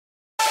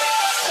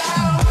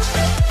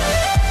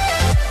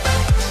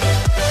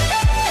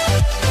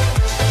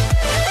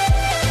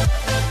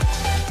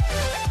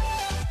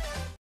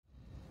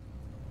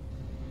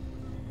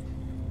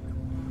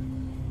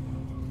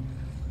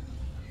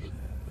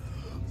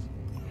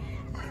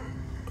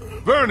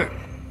Vernon,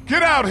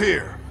 get out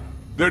here!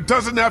 There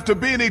doesn't have to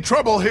be any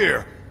trouble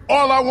here.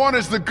 All I want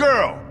is the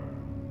girl.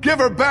 Give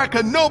her back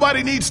and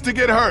nobody needs to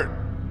get hurt.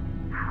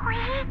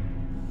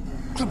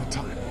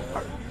 Clementine,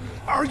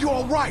 are you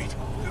all right?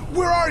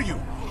 Where are you?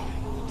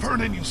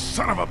 Vernon, you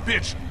son of a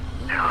bitch!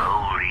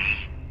 No,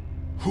 Lee.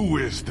 Who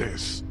is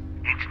this?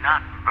 It's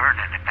not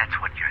Vernon if that's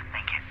what you're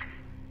thinking.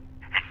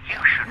 And you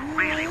should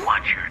really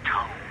watch your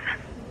tone.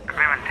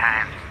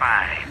 Clementine's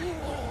fine.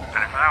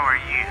 But if I were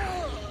you,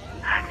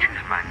 I'd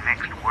choose my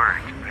next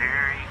words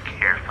very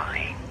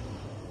carefully.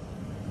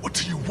 What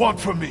do you want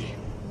from me?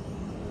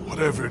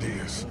 Whatever it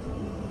is,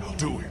 I'll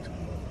do it.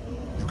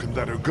 You can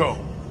let her go.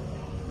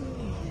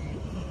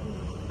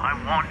 I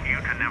want you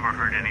to never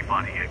hurt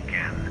anybody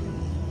again.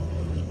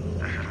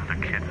 This isn't a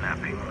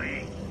kidnapping,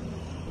 Lee.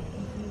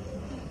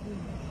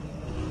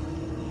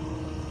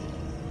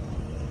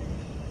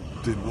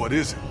 Then what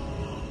is it?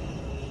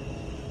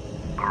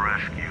 A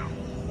rescue.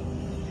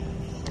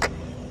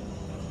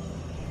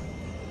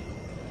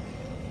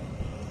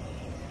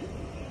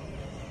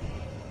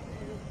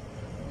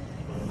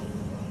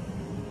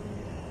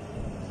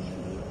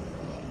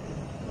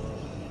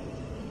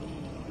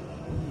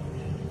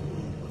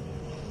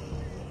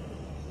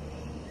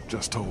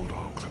 Just hold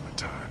on,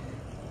 Clementine.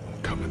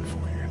 I'm coming for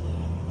you.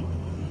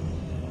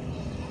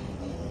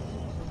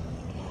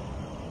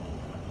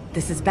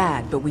 This is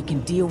bad, but we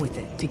can deal with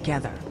it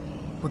together.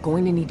 We're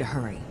going to need to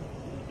hurry.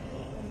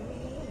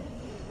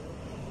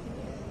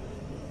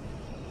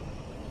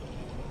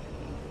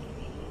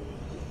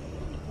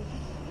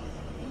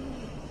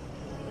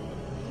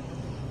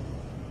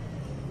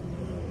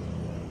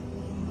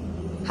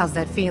 How's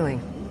that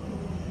feeling?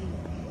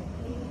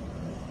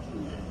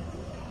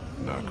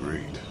 Not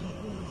great.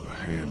 My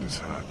hand is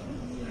hot,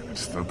 and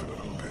it's thumping a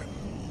little bit.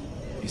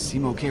 You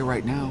seem okay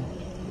right now.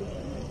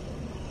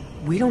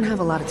 We don't have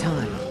a lot of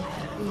time.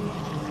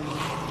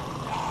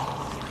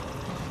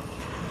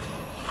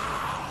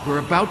 We're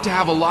about to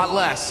have a lot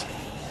less.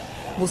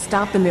 We'll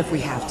stop them if we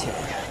have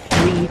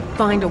to. We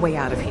find a way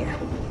out of here.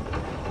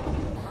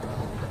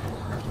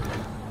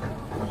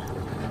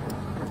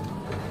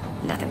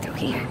 Nothing through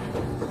here.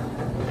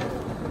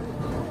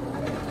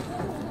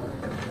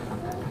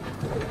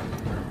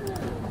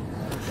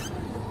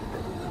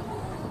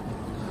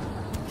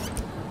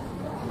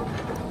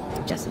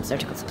 Just some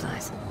surgical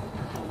supplies.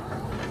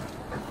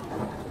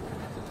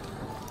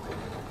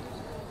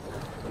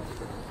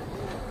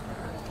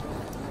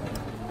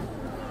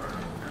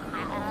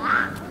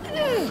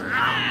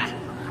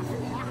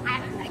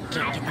 I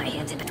can't get my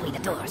hands in between the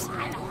doors.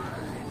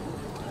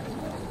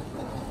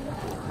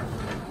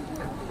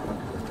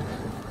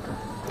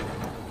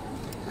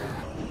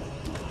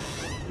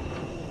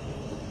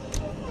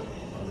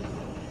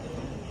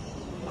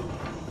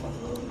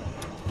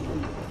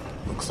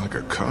 Looks like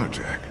a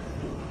carjack.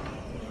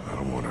 I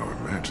don't want to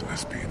imagine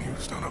this being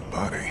used on a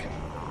body.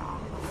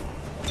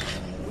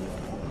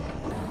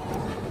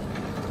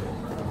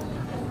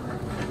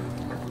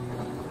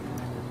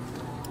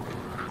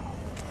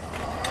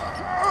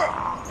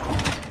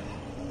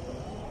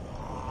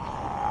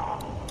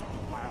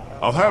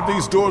 I'll have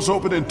these doors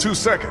open in 2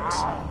 seconds.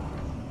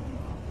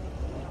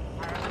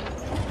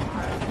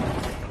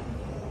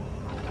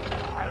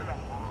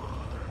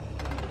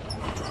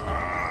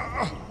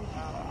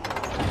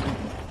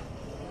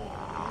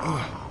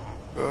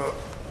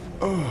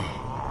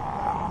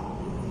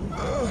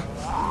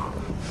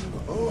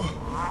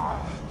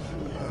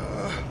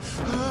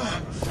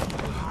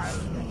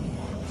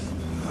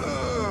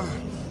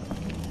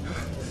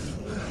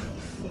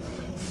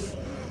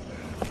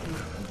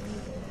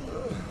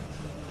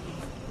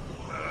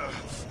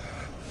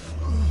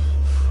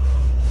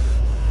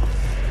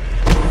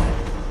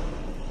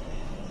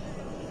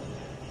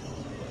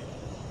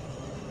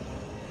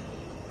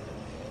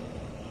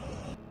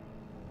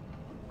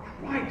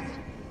 Christ!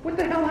 What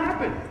the hell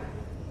happened?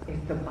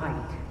 It's the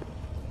bite.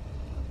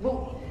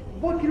 Well,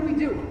 what can we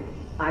do?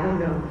 I don't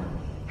know.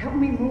 Help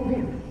me move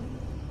him.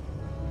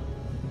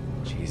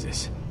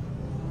 Jesus.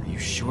 Are you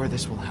sure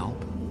this will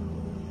help?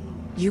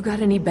 You got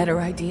any better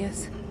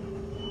ideas?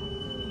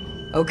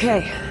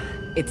 Okay.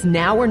 It's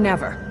now or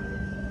never.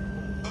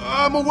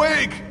 I'm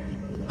awake!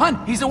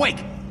 Hun, he's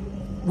awake!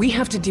 We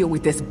have to deal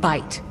with this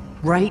bite.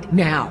 Right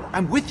now.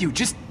 I'm with you,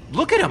 just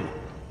look at him!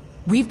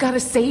 We've got to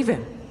save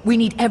him. We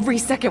need every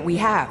second we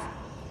have.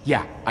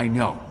 Yeah, I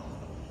know.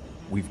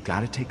 We've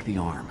got to take the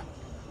arm.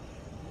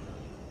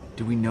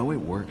 Do we know it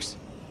works?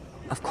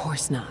 Of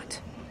course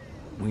not.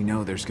 We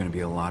know there's gonna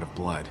be a lot of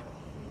blood.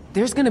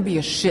 There's gonna be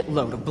a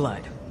shitload of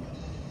blood.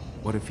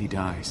 What if he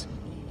dies?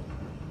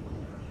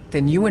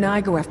 Then you and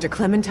I go after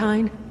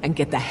Clementine and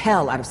get the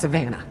hell out of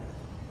Savannah.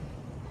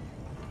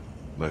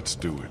 Let's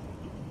do it.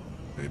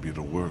 Maybe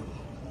it'll work.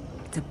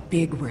 It's a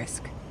big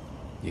risk.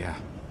 Yeah.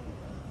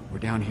 We're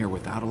down here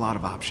without a lot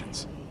of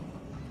options.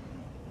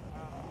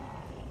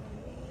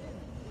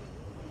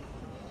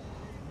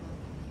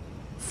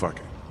 Fuck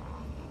it.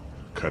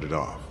 Cut it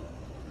off.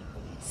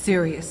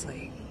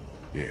 Seriously.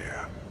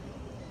 Yeah.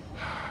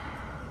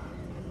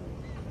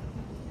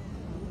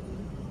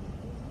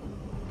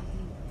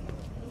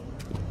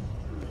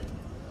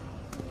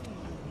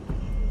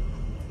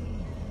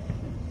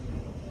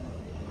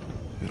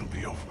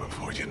 over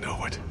before you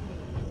know it.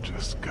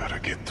 Just gotta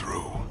get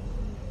through.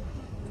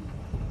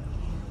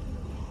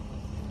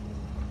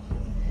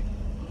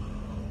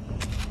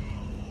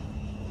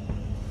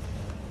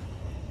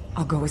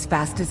 I'll go as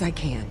fast as I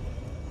can.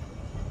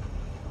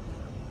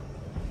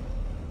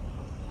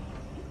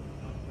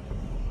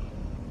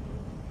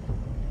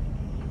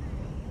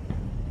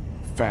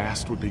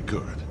 Fast would be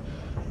good.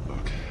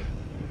 Look.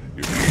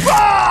 You...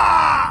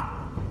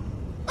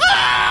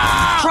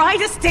 Try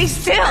to stay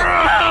still!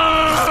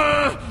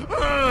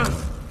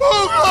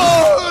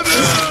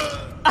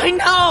 I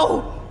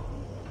know!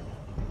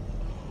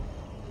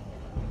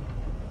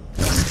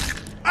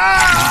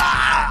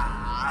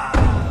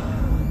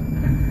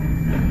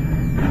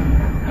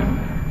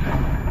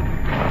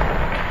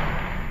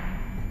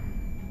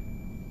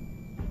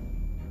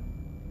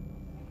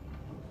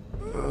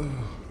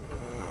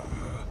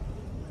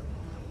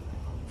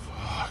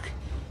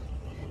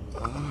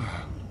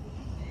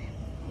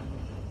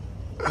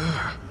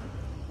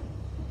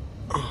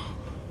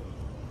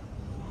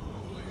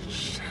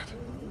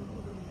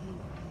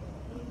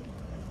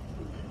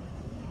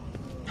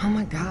 Oh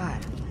my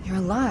god, you're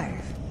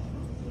alive.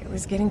 It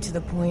was getting to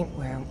the point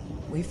where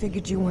we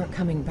figured you weren't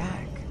coming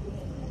back.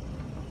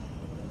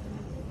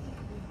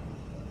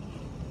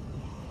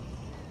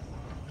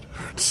 It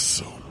hurts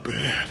so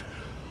bad.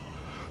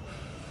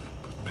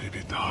 But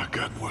maybe now I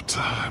got more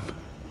time.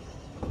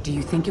 Do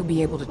you think you'll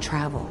be able to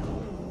travel?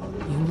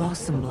 You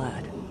lost some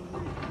blood.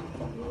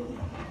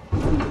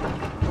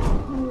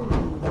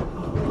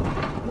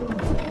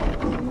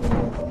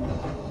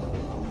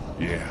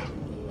 Yeah.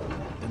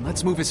 Then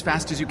let's move as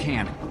fast as you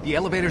can. The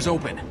elevator's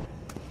open.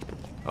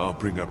 I'll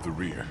bring up the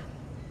rear.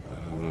 I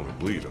don't want to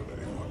bleed on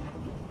anyone.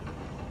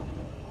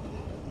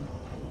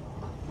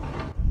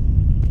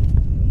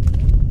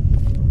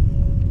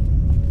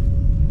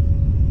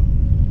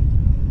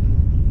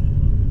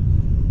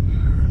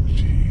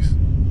 Jeez.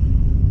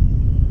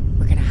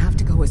 We're gonna have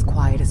to go as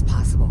quiet as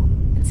possible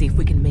and see if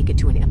we can make it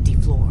to an empty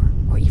floor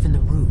or even the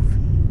roof.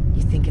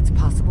 You think it's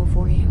possible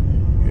for you?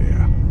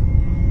 Yeah.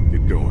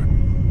 Get going.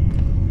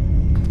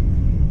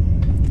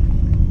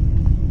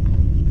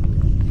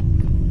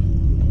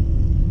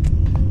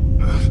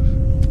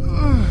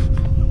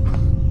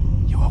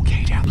 You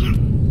okay down there?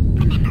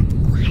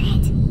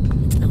 Quiet.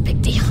 It's no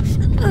big deal.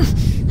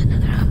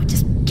 Another arm would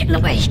just get in the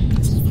way.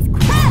 Jesus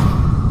Christ.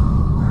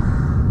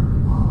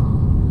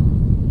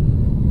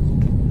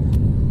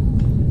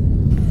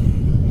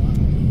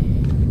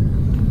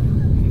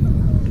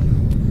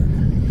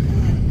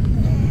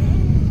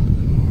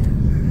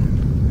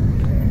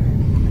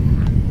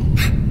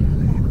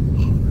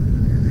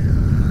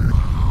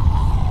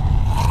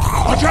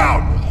 Watch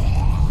out!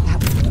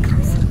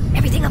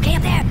 Everything okay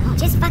up there?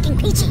 Just fucking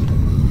peachy.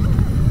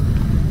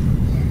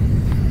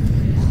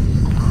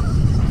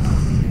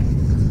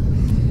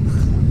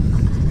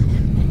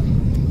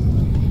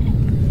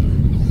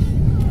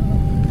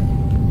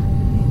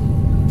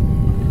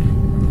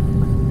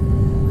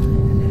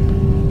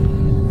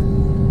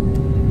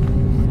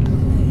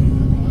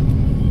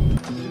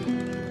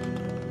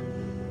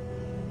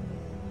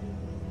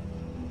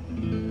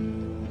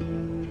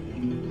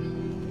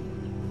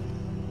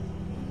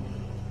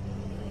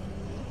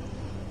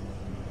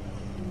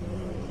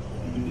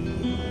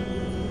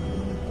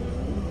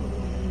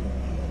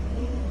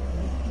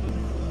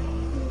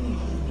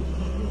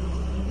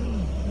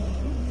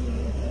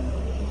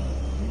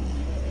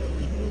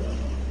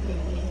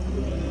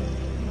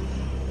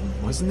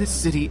 Wasn't this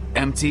city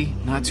empty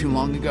not too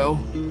long ago?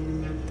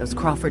 Those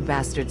Crawford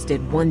bastards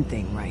did one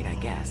thing right, I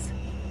guess.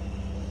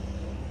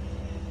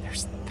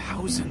 There's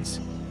thousands.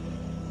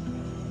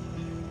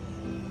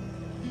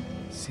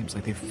 Seems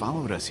like they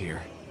followed us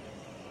here.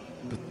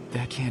 But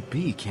that can't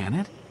be, can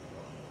it?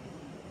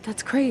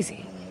 That's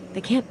crazy.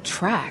 They can't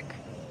track.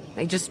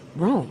 They just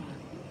roam.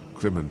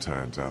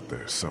 Clementine's out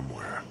there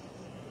somewhere.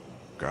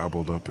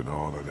 Gobbled up in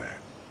all of that.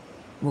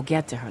 We'll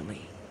get to her,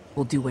 Lee.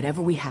 We'll do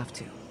whatever we have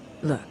to.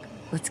 Look,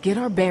 let's get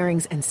our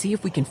bearings and see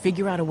if we can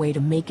figure out a way to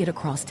make it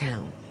across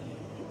town.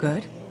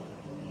 Good?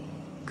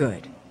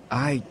 Good.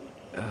 I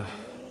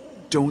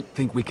don't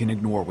think we can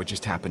ignore what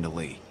just happened to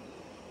Lee.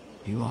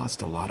 He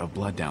lost a lot of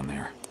blood down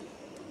there.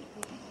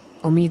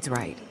 Omid's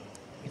right.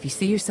 If you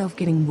see yourself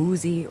getting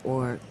woozy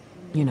or,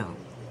 you know,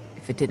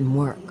 if it didn't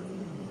work,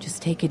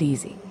 just take it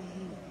easy.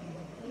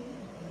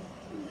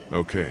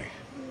 Okay.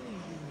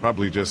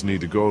 Probably just need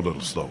to go a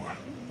little slower.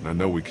 And I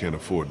know we can't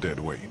afford dead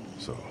weight,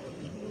 so...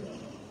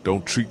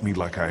 Don't treat me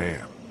like I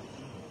am.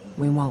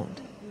 We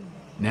won't.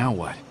 Now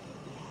what?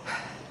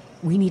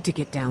 We need to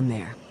get down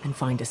there and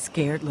find a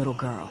scared little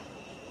girl.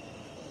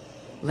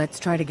 Let's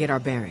try to get our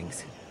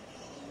bearings.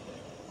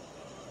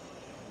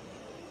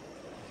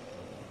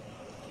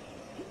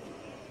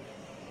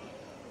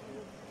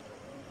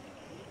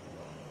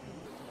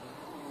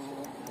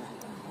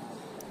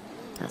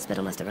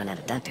 Hospital must have run out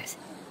of doctors.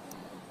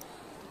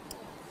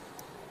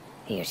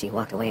 He or she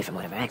walked away from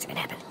whatever accident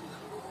happened.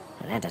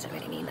 And that doesn't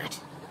really mean much.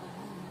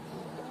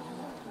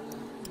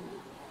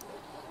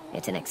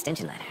 It's an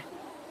extension ladder.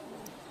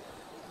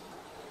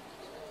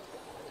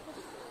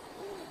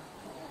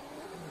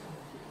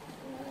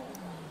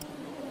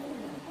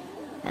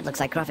 That looks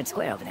like Crawford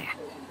Square over there.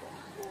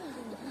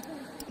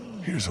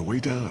 Here's a way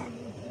down.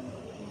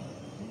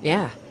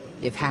 Yeah,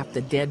 if half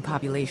the dead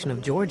population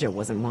of Georgia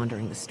wasn't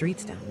wandering the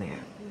streets down there.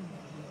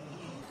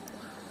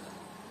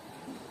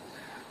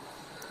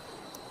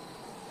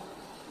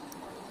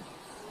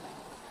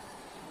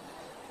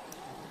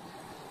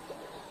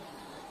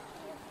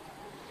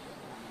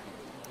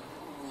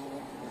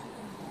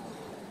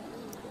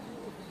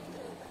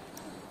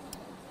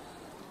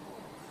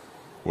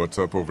 What's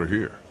up over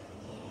here?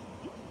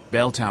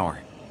 Bell tower.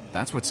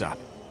 That's what's up.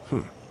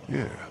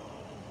 Yeah.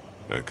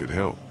 That could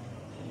help.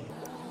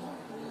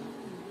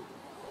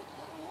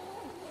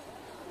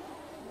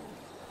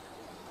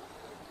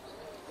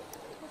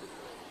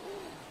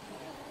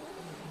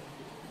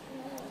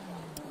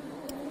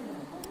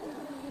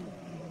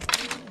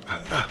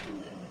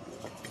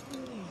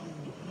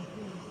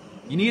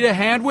 You need a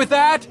hand with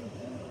that?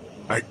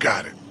 I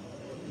got it.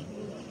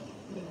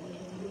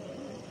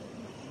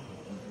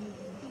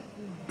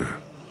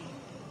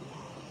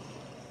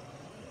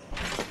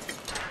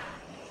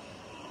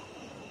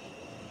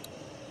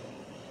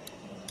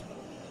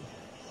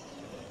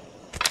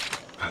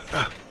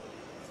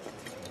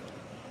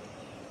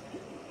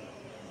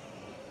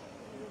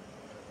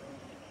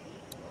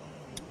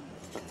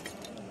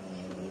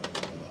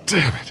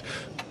 Damn it.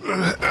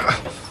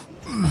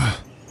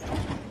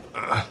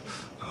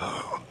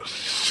 Oh,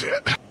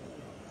 shit.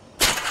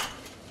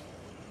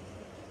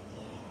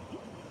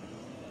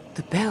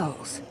 The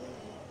bells.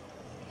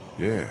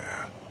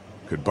 Yeah.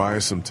 Could buy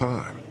us some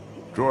time.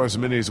 Draw as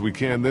many as we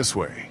can this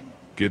way.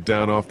 Get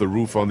down off the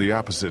roof on the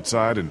opposite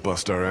side and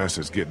bust our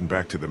asses getting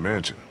back to the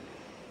mansion.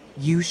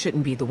 You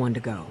shouldn't be the one to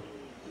go.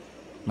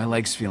 My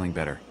leg's feeling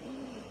better.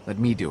 Let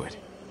me do it.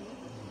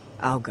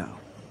 I'll go.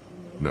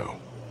 No.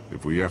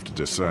 If we have to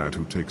decide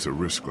who takes a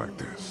risk like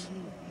this,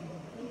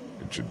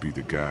 it should be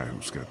the guy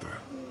who's got the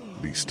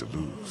least to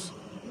lose.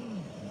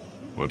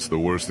 What's the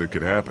worst that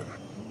could happen?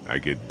 I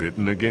get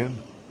bitten again?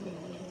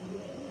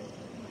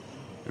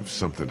 If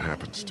something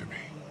happens to me,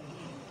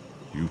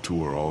 you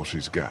two are all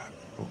she's got,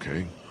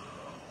 okay?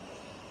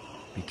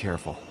 Be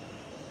careful.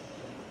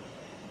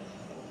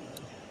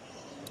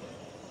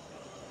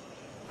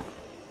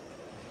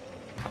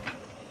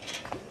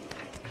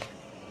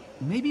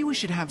 Maybe we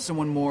should have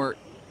someone more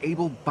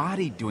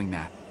able-bodied doing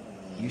that.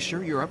 You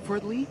sure you're up for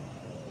it, Lee?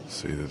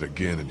 Say that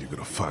again and you're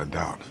gonna find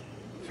out.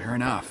 Fair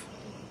enough.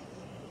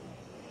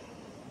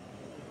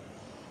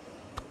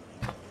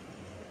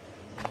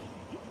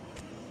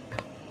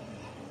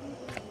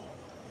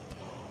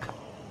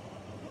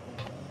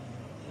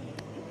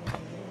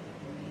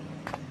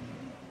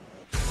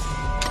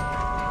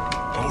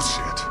 Oh,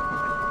 shit.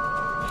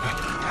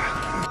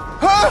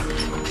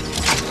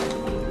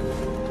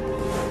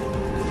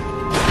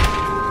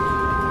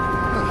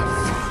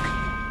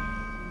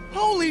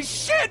 Holy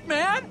shit,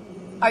 man!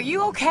 Are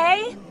you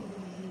okay?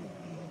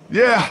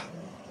 Yeah,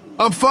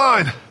 I'm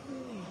fine.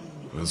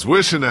 I was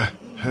wishing I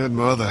had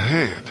my other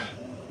hand.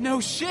 No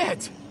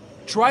shit!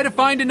 Try to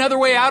find another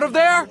way out of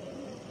there?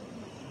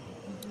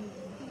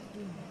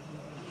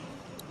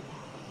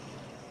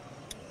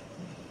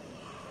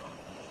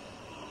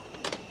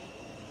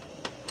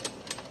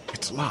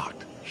 It's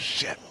locked.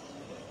 Shit.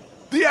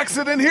 The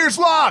exit in here's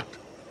locked!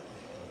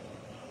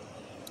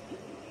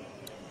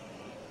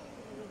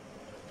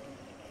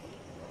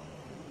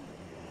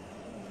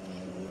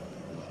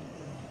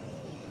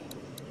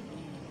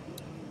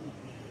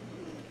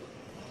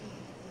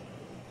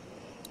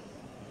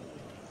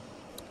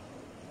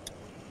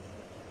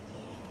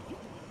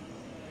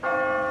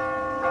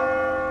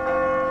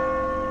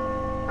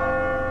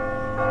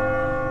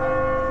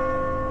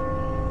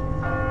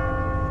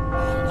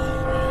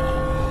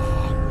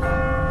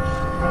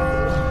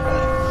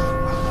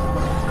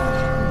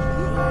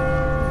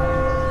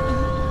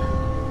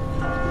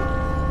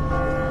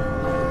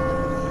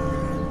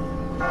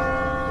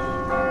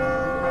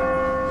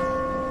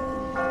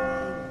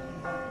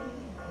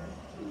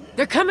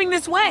 They're coming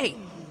this way!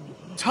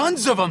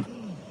 Tons of them!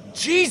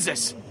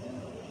 Jesus!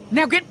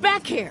 Now get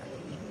back here!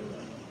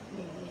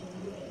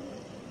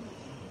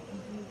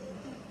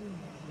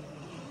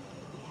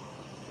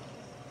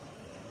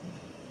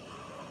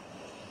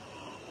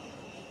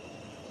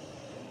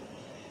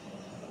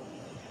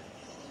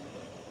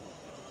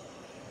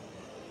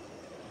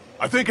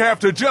 I think I have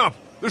to jump.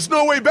 There's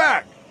no way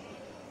back.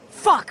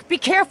 Fuck! Be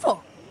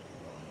careful!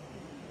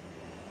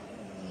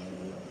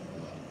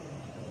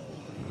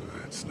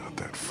 It's not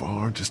that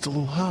far, just a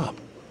little hop.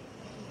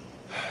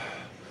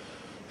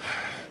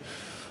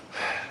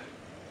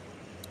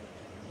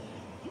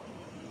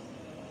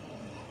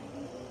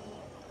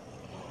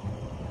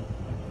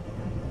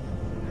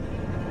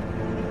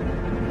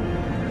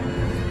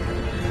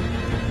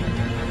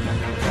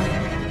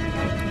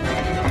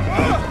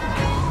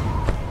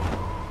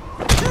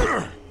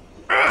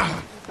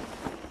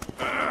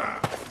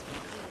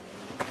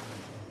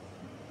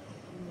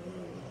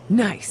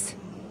 Nice.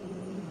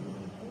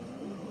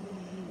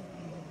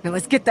 Now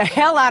let's get the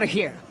hell out of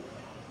here!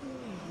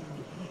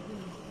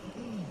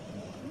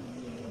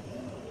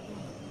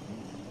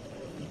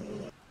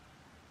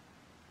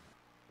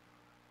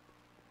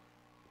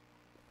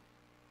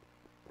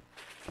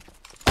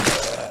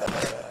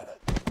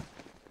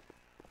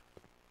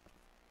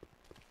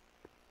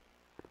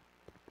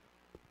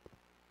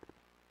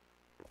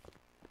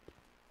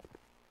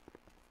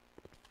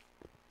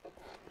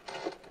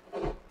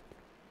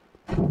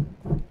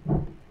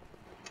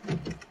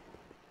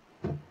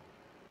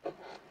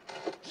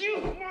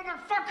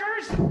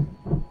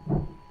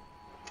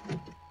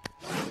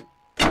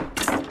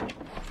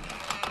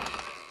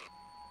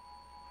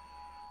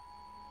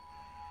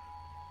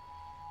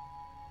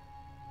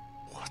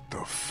 the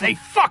f... They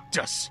fucked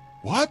us!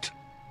 What?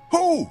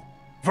 Who?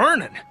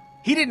 Vernon!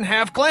 He didn't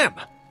have Clem.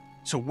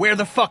 So where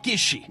the fuck is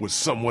she? With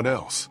someone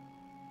else.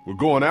 We're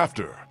going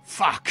after her.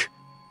 Fuck.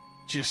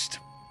 Just...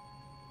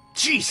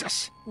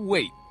 Jesus!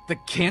 Wait, the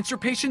cancer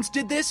patients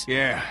did this?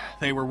 Yeah,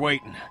 they were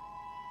waiting.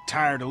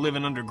 Tired of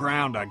living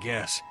underground, I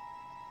guess.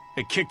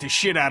 They kicked the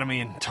shit out of me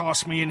and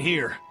tossed me in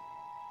here.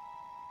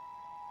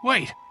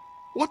 Wait,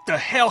 what the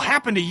hell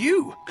happened to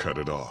you? Cut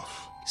it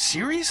off.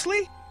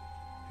 Seriously?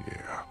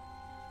 Yeah.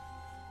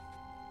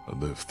 I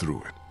lived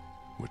through it,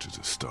 which is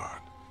a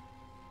start.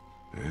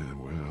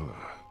 And, well,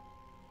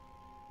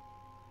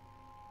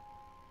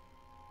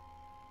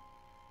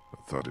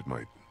 I thought it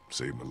might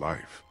save my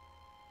life.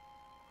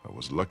 I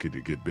was lucky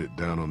to get bit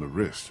down on the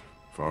wrist,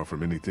 far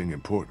from anything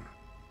important.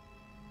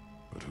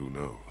 But who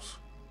knows?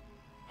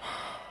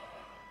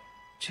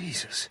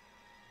 Jesus.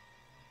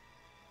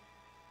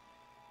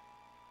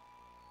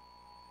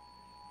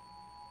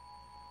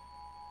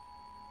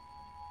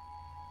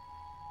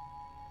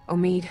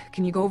 Omid,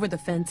 can you go over the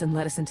fence and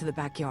let us into the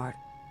backyard?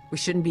 We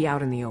shouldn't be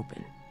out in the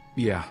open.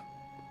 Yeah.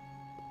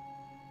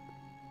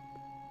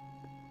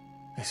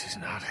 This is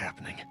not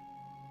happening.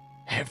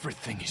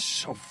 Everything is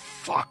so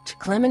fucked.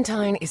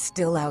 Clementine is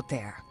still out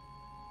there.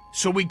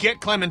 So we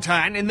get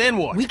Clementine, and then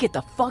what? We get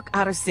the fuck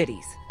out of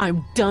cities.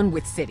 I'm done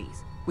with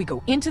cities. We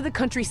go into the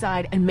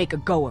countryside and make a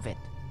go of it.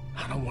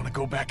 I don't want to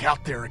go back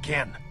out there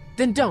again.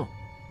 Then don't.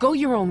 Go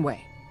your own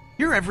way.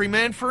 You're every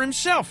man for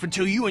himself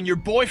until you and your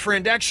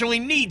boyfriend actually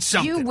need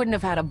something. You wouldn't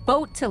have had a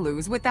boat to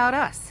lose without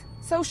us.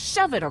 So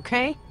shove it,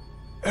 okay?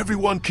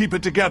 Everyone keep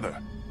it together.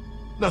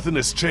 Nothing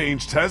has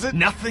changed, has it?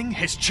 Nothing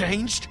has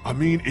changed? I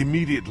mean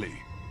immediately.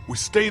 We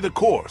stay the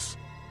course.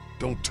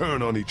 Don't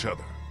turn on each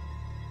other.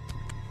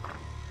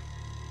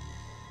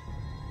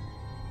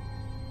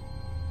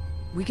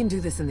 We can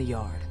do this in the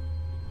yard.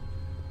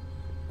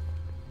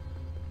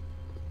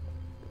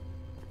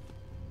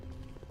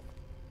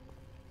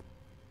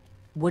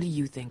 What do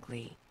you think,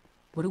 Lee?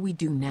 What do we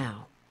do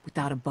now,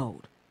 without a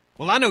boat?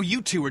 Well, I know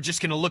you two are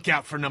just gonna look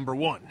out for number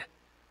one.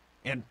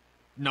 And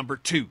number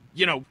two.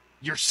 You know,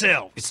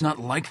 yourselves. It's not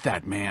like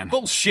that, man.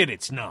 Bullshit,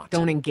 it's not.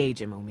 Don't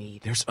engage him,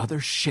 Omid. There's other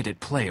shit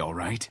at play, all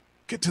right?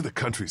 Get to the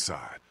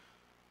countryside.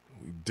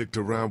 We dicked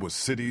around with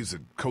cities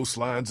and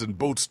coastlines and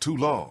boats too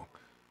long.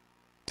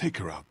 Take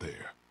her out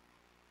there.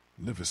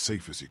 Live as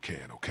safe as you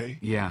can, okay?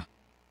 Yeah.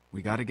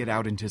 We gotta get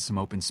out into some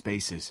open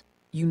spaces.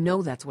 You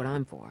know that's what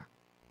I'm for.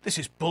 This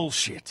is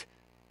bullshit.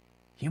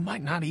 You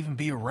might not even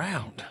be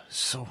around,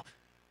 so...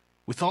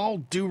 With all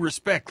due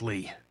respect,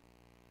 Lee,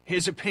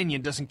 his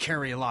opinion doesn't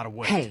carry a lot of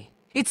weight. Hey,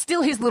 it's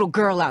still his little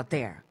girl out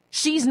there.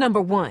 She's number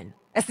one.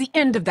 That's the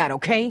end of that,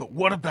 okay? But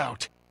what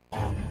about...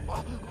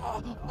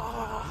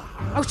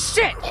 Oh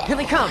shit! Here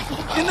they come!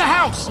 In the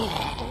house!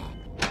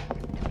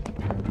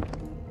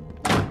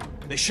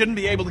 They shouldn't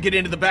be able to get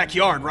into the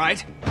backyard,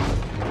 right?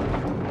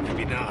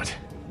 Maybe not.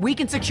 We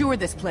can secure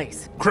this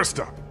place.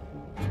 Krista!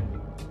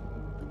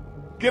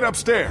 Get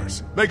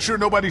upstairs. Make sure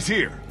nobody's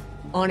here.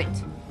 On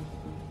it.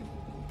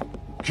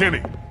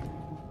 Kenny.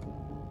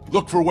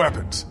 Look for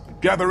weapons.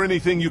 Gather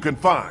anything you can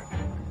find.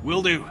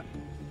 Will do.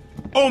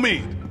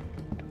 Omid!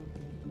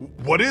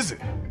 What is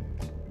it?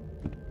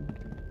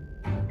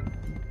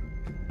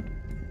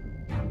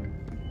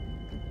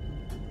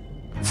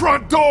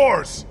 Front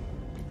doors!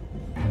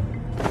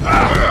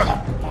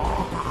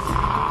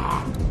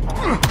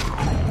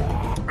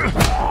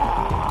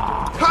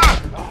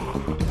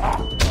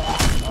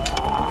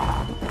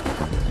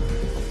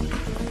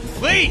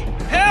 Lee,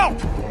 help!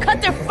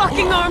 Cut their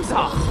fucking arms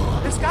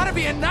off! There's gotta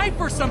be a knife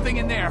or something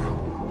in there!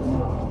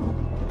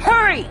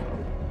 Hurry!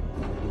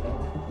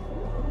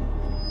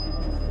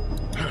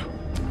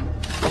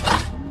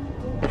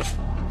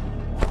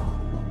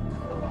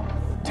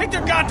 Take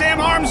their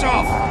goddamn arms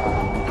off!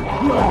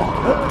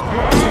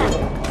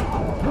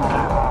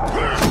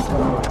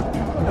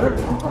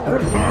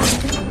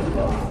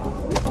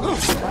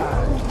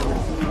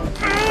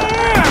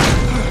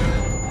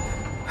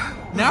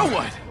 Now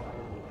what?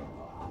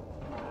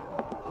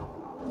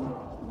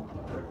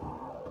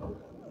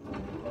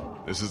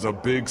 This is a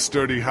big,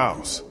 sturdy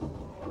house.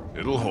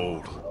 It'll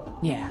hold.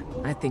 Yeah,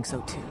 I think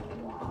so too.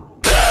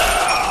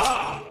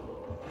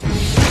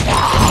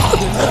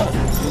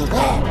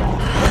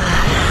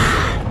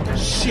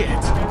 Shit!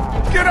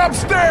 Get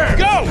upstairs!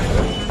 Go!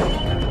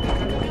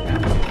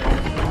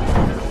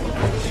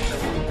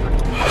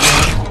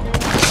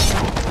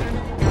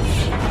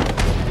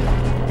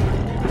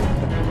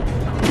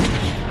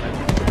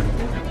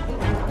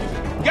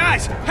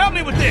 Guys, help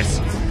me with this!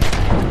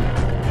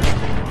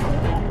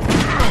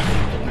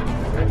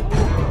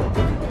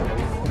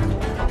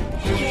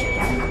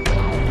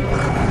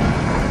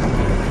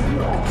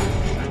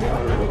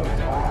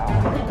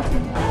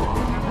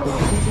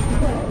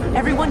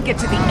 Everyone get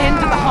to the end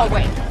of the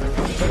hallway.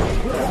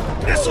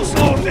 This'll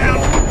slow him down.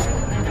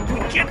 We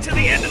get to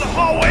the end of the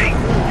hallway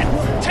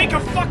and take a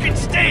fucking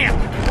stand.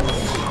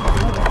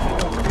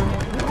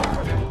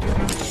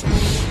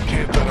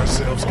 Can't let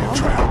ourselves get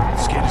trapped.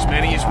 Let's get as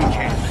many as we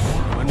can.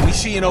 When we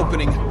see an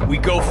opening, we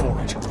go for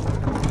it.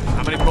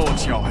 How many bullets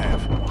bullets y'all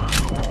have?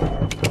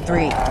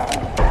 3.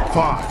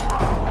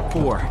 5.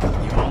 4.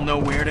 You all know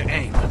where to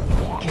aim.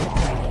 Get it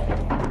ready.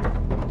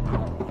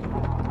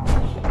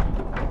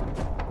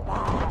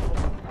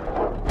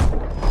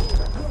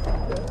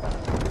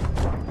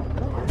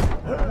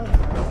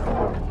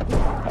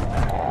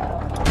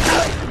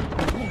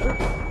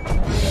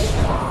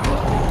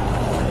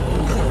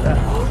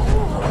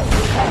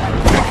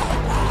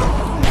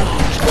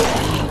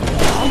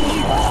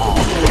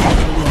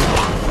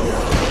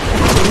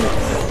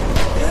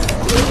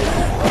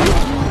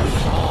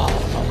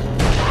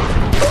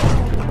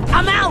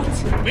 I'm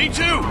out! Me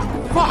too!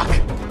 Fuck!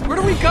 Where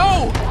do we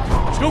go?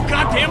 There's no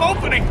goddamn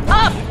opening!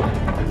 Up!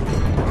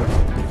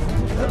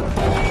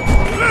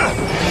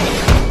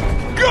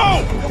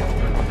 Go!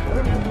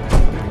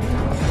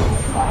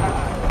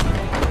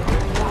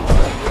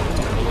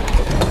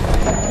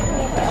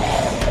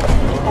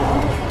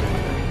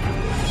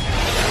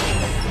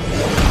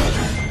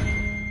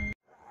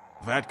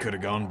 That could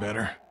have gone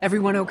better.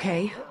 Everyone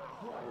okay?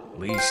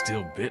 Lee's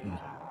still bitten.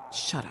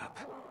 Shut up.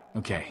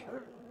 Okay,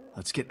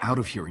 let's get out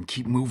of here and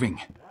keep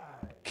moving.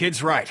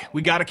 Kid's right.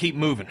 We gotta keep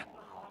moving.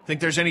 Think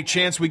there's any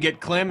chance we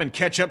get Clem and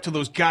catch up to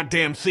those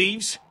goddamn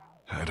thieves?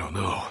 I don't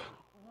know.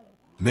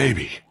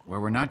 Maybe. Well,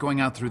 we're not going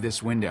out through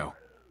this window.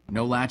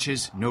 No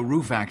latches, no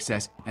roof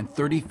access, and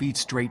 30 feet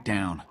straight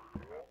down.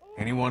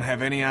 Anyone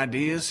have any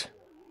ideas?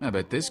 I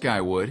bet this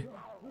guy would.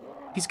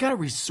 He's got a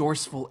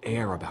resourceful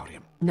air about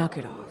him. Knock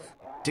it off.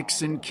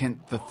 Dixon Kent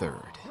III.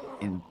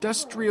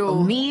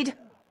 Industrial... Mead?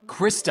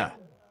 Krista.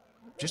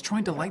 Just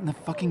trying to lighten the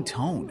fucking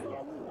tone.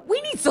 We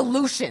need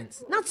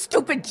solutions, not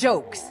stupid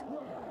jokes.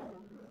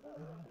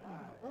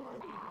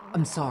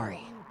 I'm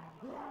sorry.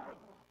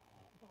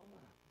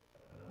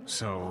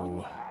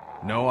 So,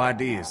 no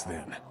ideas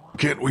then.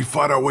 Can't we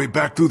fight our way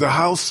back through the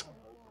house?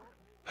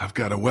 I've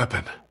got a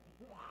weapon.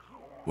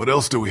 What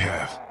else do we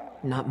have?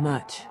 Not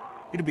much.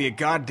 It'd be a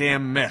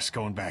goddamn mess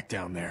going back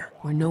down there.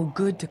 We're no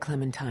good to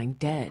Clementine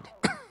dead.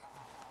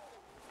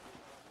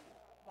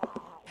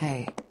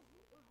 Hey,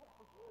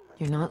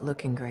 you're not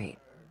looking great.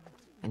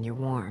 And you're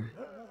warm.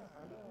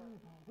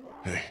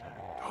 Hey,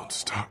 don't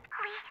stop.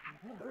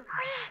 I'm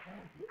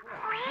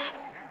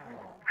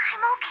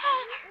okay.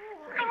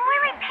 I'm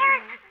where my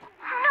parents...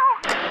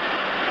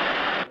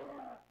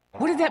 No!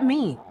 What did that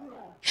mean?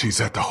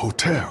 She's at the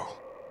hotel,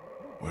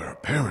 where her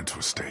parents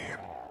were staying.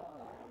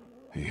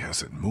 He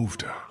hasn't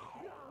moved her.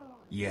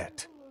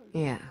 Yet.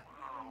 Yeah.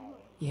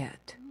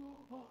 Yet.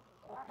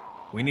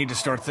 We need to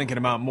start thinking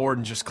about more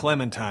than just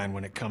Clementine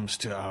when it comes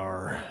to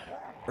our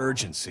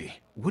urgency.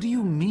 What do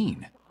you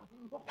mean?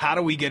 How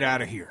do we get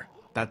out of here?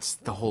 That's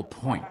the whole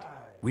point.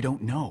 We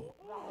don't know.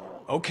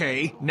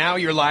 Okay, now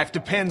your life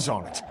depends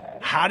on it.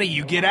 How do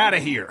you get out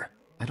of here?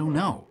 I don't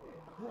know.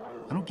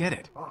 I don't get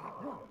it.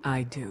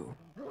 I do.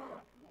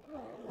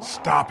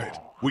 Stop it.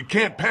 We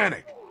can't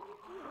panic.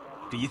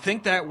 Do you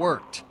think that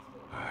worked?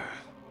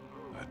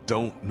 I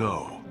don't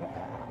know.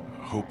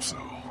 I hope so.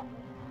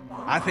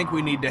 I think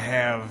we need to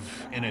have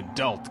an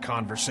adult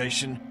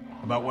conversation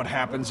about what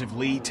happens if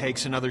Lee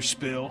takes another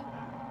spill.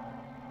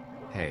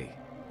 Hey,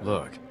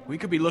 look. We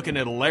could be looking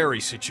at a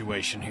Larry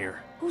situation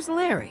here. Who's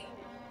Larry?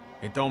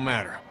 It don't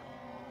matter.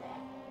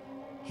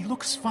 He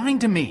looks fine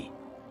to me.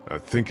 I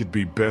think it'd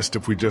be best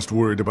if we just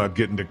worried about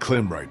getting to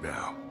Clem right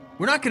now.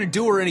 We're not gonna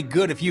do her any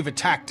good if you've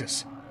attacked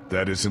us.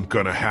 That isn't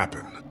gonna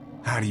happen.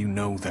 How do you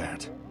know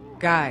that?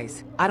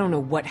 Guys, I don't know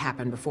what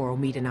happened before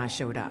Omid and I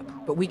showed up,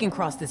 but we can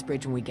cross this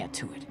bridge when we get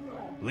to it.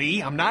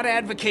 Lee, I'm not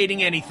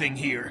advocating anything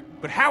here,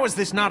 but how is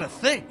this not a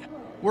thing?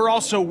 We're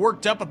all so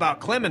worked up about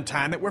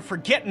Clementine that we're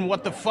forgetting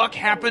what the fuck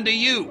happened to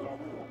you.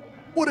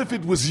 What if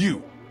it was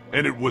you,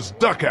 and it was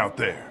Duck out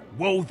there?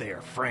 Whoa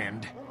there,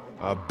 friend.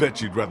 I bet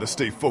you'd rather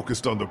stay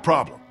focused on the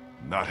problem,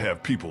 not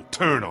have people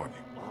turn on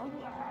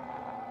you.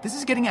 This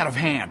is getting out of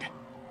hand.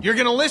 You're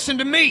gonna listen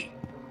to me.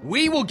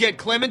 We will get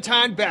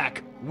Clementine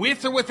back,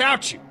 with or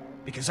without you,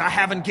 because I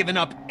haven't given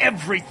up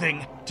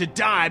everything to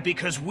die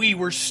because we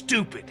were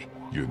stupid.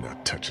 You're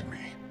not touching me.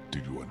 Do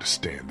you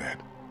understand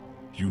that?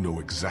 You know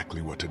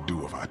exactly what to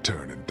do if I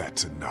turn, and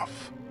that's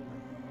enough.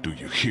 Do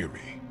you hear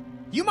me?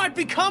 You might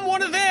become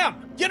one of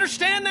them! You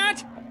understand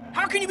that?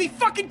 How can you be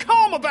fucking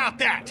calm about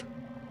that?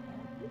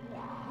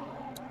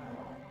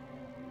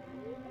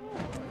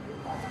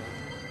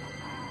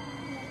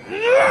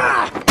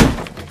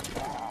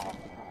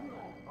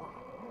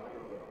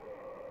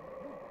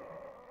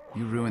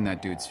 You ruined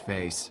that dude's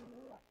face.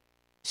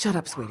 Shut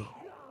up, sweetie.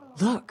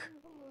 Look.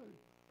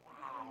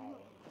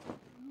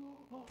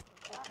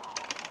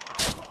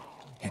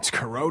 It's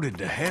corroded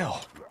to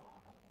hell.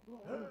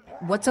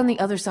 What's on the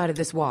other side of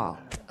this wall?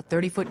 A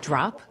 30-foot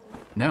drop?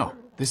 No,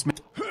 this ma-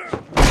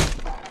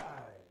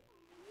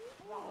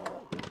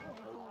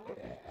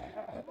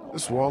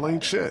 This wall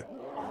ain't shit.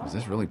 Is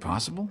this really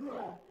possible?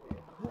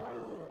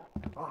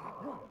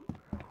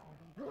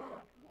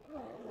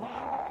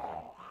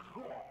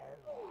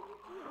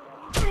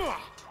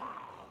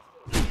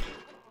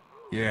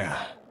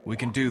 Yeah, we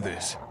can do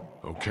this.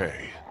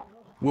 Okay.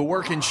 We'll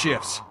work in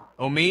shifts.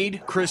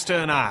 Omid,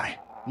 Krista, and I.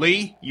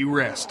 Lee, you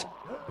rest.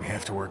 We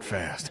have to work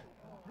fast.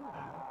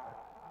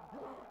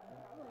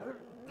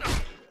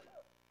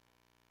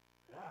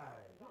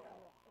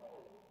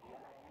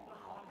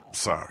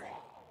 Sorry.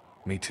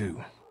 Me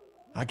too.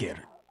 I get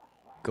it.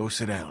 Go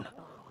sit down.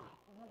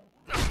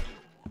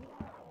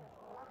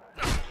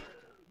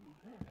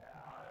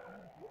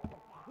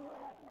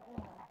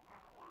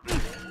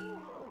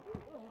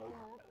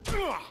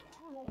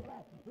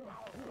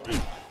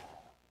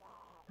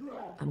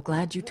 I'm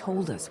glad you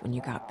told us when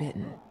you got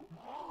bitten.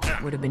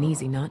 It would have been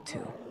easy not to.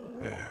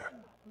 Yeah.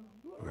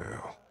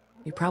 Well,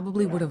 We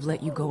probably would have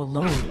let you go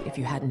alone if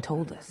you hadn't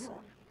told us,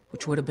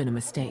 which would have been a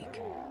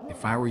mistake.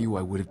 If I were you,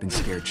 I would have been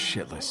scared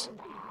shitless.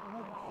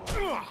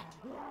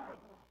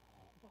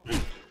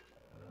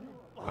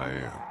 I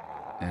am.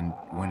 And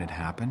when it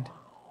happened?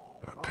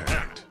 I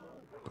panicked,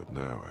 but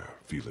now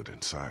I feel it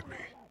inside me,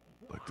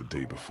 like the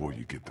day before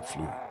you get the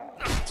flu.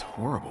 It's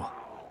horrible.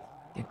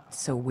 It's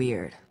so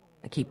weird.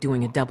 I keep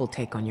doing a double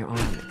take on your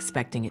arm,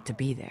 expecting it to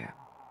be there.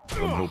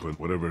 I'm hoping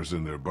whatever's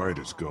in their bite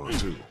is gone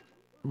too.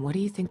 What do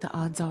you think the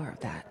odds are of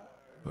that?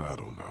 I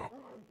don't know.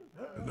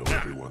 I know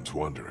everyone's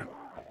wondering.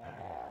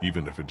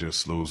 Even if it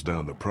just slows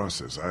down the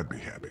process, I'd be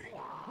happy.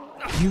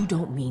 You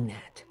don't mean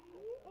that.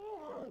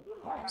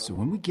 So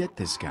when we get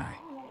this guy,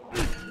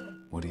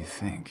 what do you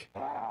think?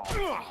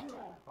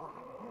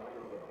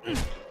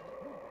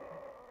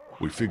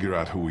 We figure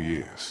out who he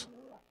is,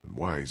 and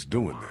why he's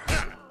doing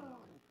this.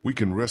 We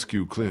can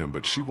rescue Clem,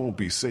 but she won't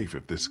be safe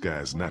if this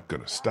guy's not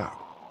gonna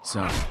stop.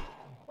 So,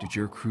 did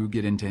your crew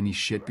get into any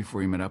shit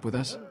before you met up with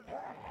us?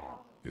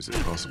 Is it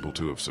possible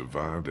to have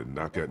survived and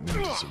not gotten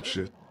into some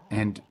shit?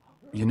 And,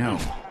 you know,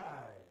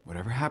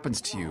 whatever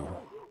happens to you,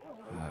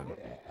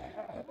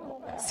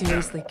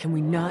 Seriously, can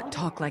we not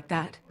talk like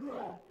that?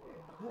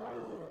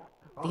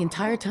 The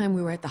entire time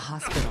we were at the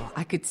hospital,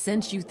 I could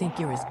sense you think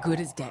you're as good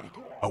as dead.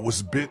 I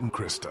was bitten,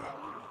 Krista.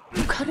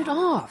 You cut it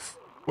off.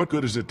 What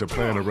good is it to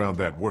plan around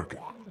that working?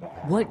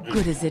 What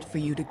good is it for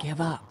you to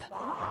give up?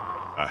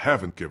 I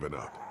haven't given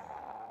up.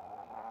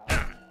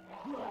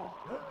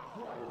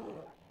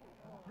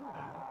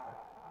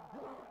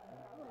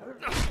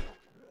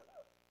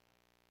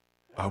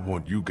 I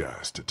want you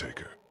guys to take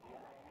her.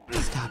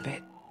 Stop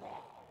it.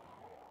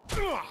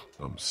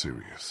 I'm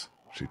serious.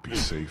 She'd be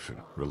safe and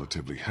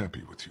relatively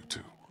happy with you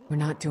two. We're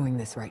not doing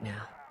this right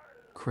now.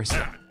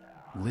 Krista,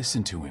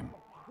 listen to him.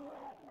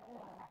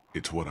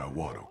 It's what I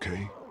want,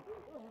 okay?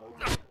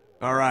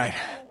 All right.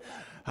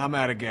 I'm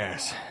out of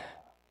gas.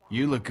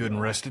 You look good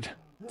and rested.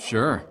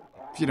 Sure,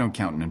 if you don't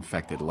count an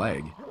infected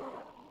leg.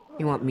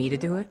 You want me to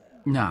do it?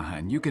 Nah,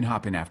 and you can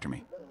hop in after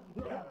me.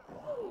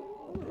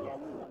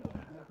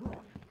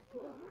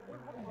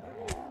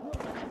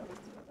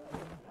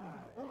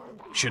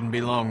 Shouldn't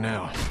be long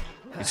now.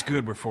 It's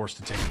good we're forced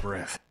to take a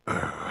breath.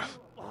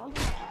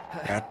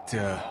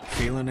 That,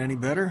 feeling any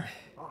better?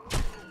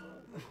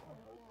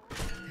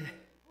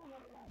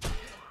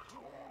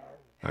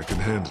 I can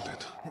handle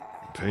it.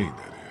 Pain,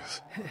 that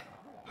is.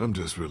 I'm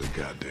just really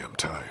goddamn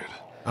tired.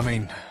 I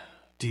mean,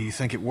 do you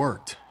think it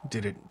worked?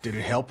 Did it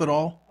help at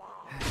all?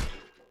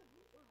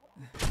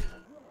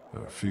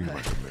 I feel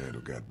like a man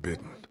who got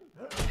bitten.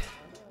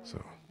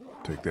 So,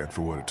 take that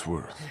for what it's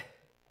worth.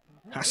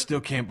 I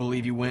still can't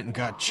believe you went and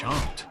got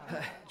chomped.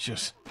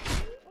 Just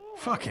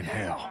fucking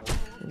hell.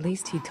 At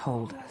least he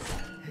told us.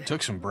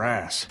 Took some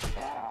brass.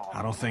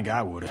 I don't think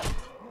I would've.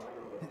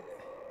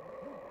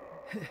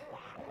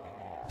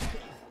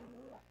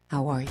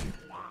 How are you?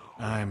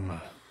 I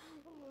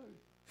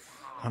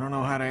don't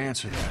know how to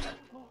answer that.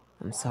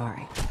 I'm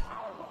sorry.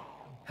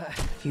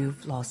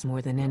 You've lost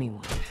more than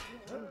anyone.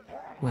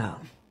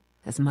 Well,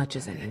 as much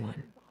as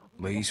anyone.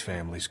 Lee's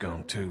family's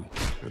gone too.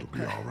 It'll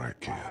be all right,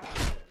 kid.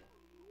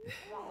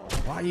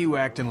 Why are you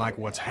acting like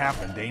what's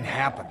happened ain't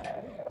happened?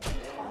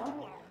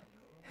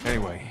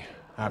 Anyway,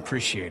 I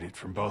appreciate it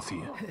from both of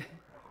you.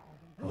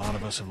 A lot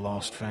of us have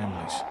lost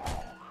families.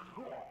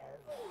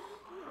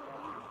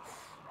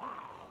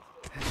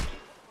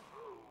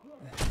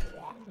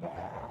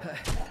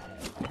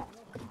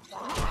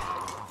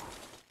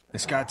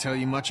 This guy tell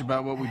you much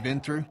about what we've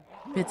been through?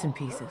 Bits and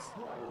pieces.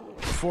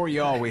 Before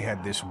y'all, we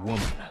had this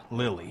woman,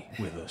 Lily,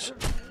 with us.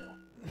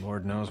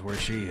 Lord knows where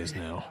she is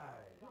now.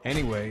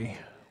 Anyway,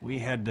 we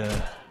had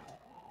to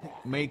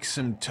make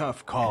some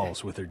tough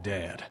calls with her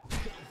dad.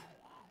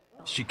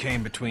 She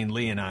came between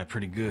Lee and I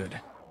pretty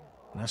good.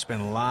 And I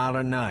spent a lot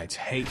of nights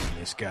hating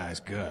this guy's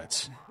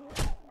guts.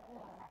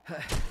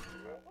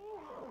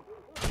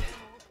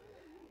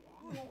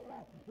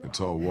 It's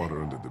all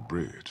water under the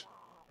bridge.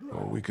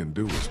 All we can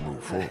do is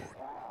move forward.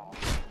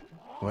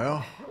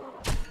 Well,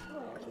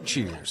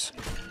 cheers.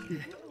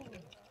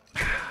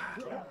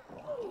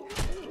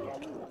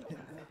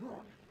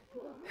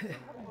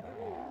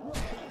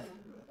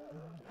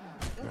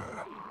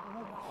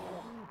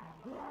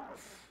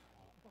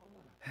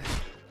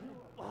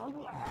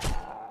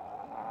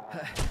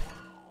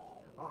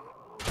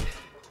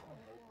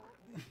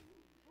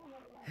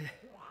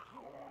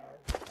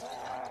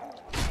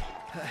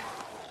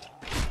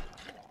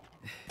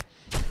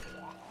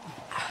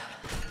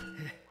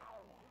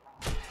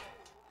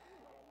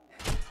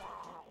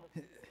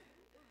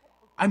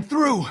 I'm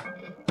through!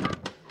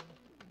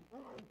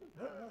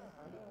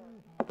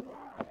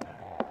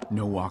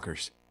 No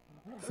walkers.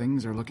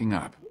 Things are looking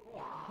up.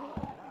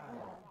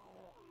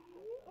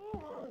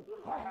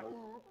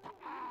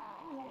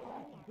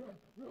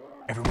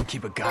 Everyone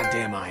keep a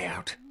goddamn eye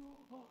out.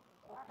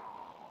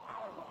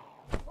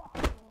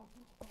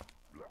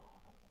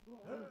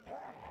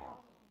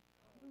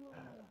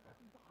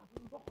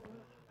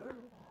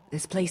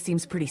 This place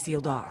seems pretty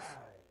sealed off.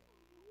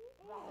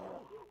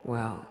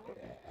 Well...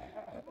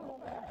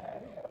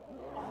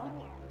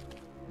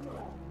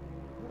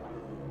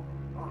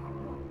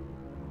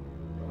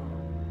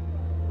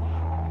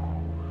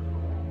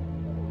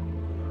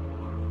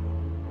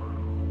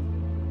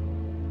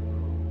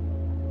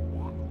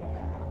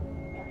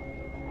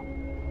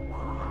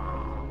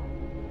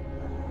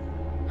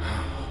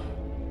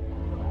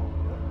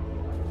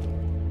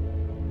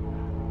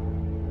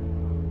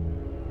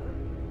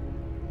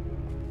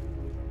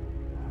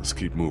 Let's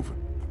keep moving.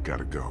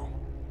 Gotta go.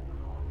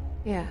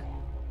 Yeah.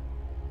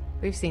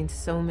 We've seen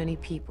so many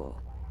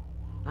people.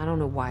 I don't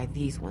know why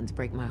these ones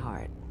break my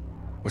heart.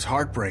 What's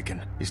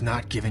heartbreaking is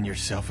not giving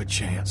yourself a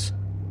chance.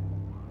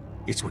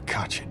 It's what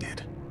Katjaa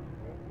did.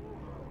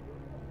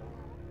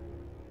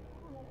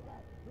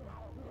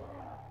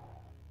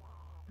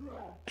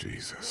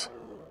 Jesus.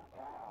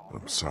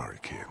 I'm sorry,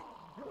 kid.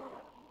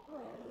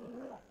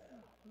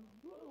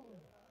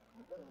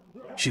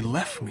 She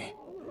left me.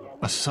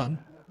 A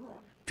son.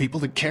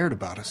 People that cared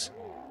about us.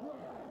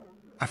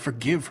 I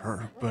forgive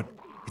her, but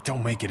it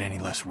don't make it any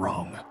less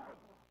wrong.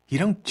 You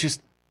don't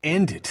just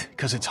end it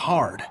because it's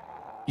hard.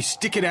 You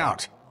stick it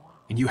out,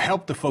 and you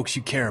help the folks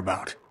you care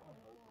about.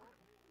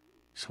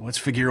 So let's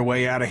figure a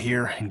way out of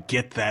here and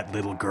get that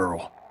little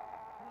girl.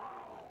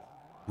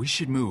 We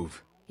should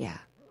move. Yeah.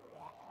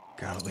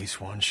 Got at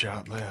least one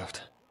shot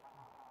left.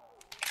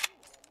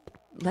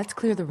 Let's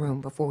clear the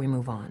room before we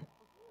move on.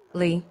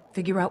 Lee,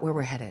 figure out where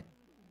we're headed.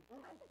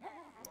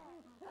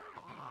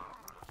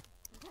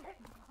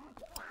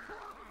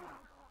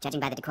 Judging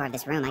by the decor of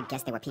this room, I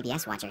guess they were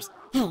PBS watchers.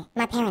 Hey,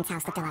 my parents'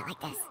 house looked a lot like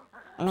this.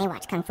 And they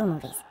watch kung fu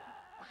movies.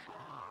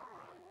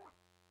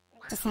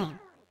 Just saying.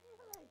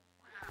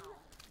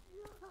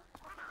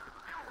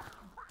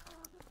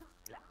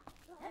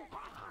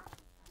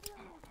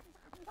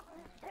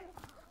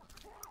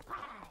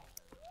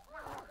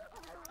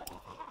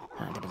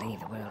 Hard to believe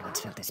the world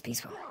once felt this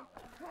peaceful.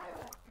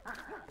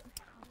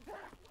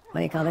 What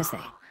do you call this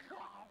thing?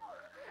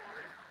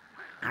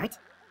 Art?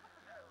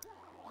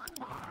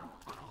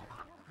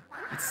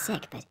 It's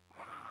sick, but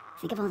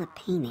think of all the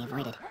pain they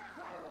avoided.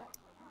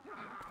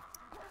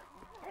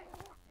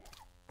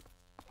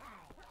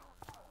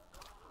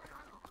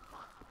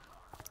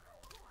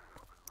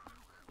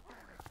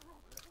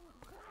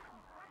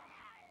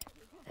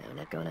 I'm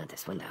not going out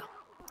this window.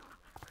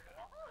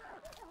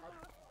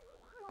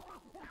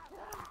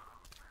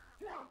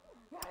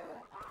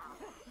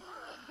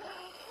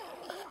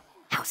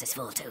 House is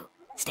full, too.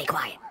 Stay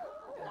quiet.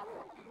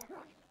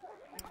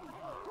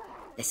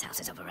 This house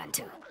is overrun,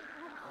 too.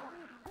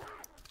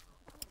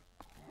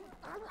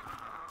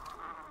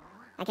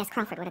 I guess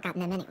Crawford would have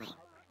gotten them anyway.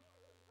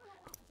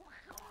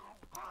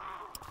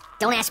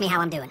 Don't ask me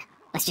how I'm doing.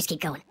 Let's just keep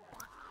going.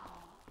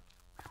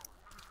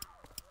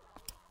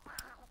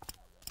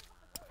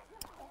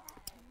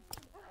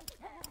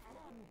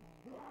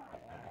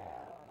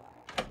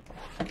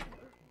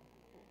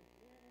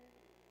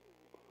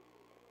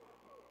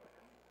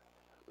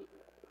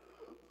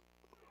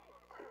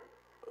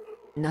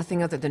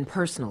 Nothing other than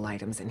personal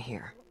items in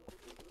here.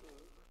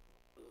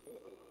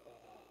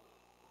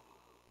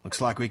 Looks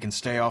like we can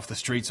stay off the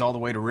streets all the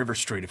way to River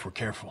Street if we're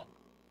careful.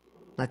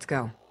 Let's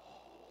go.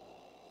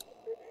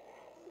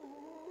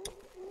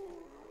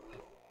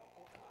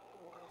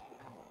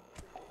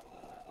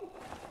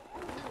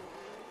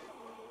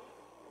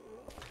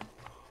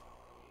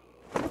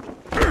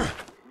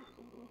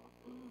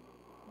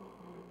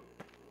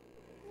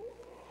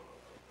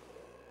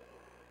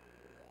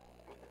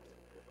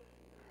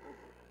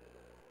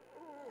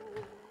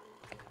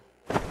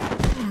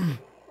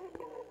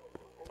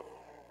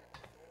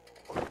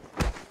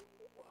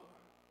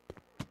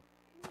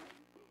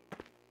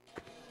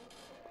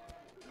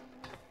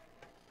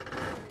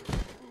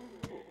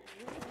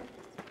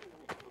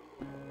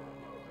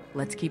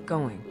 Let's keep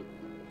going.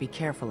 Be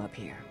careful up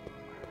here.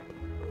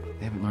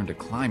 They haven't learned to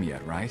climb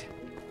yet, right?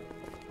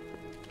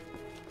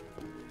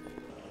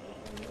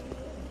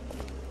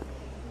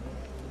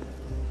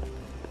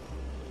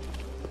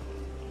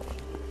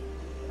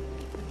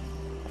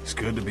 It's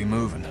good to be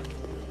moving.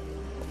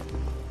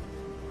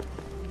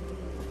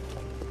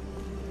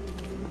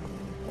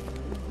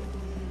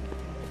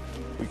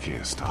 We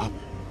can't stop.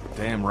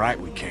 Damn right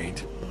we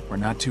can't. We're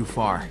not too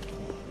far.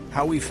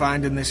 How we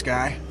finding this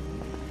guy?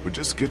 We'll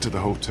just get to the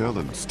hotel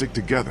and stick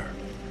together.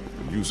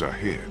 And use our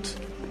heads.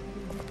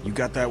 You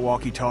got that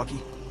walkie-talkie?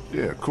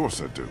 Yeah, of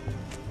course I do.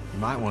 You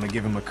might want to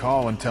give him a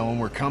call and tell him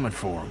we're coming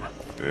for him.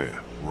 Yeah,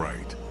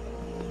 right.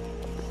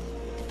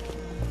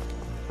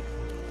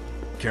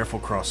 Careful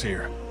cross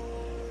here.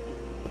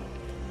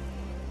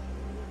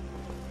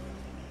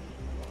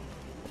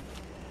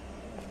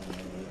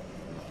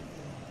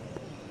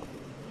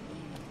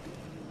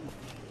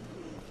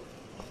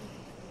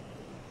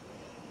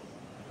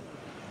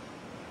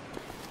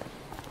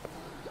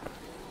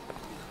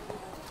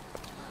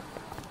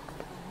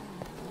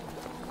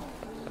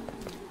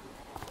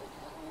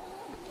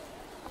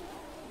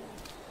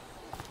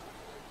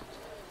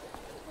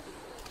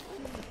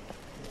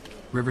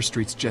 River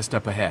Street's just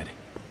up ahead.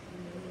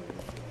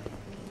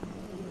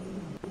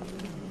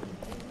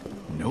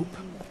 Nope.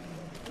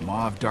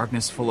 Maw of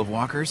darkness full of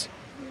walkers?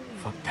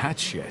 Fuck that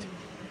shit.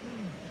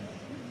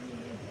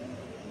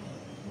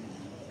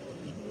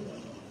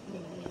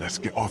 Let's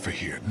get off of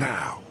here,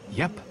 now!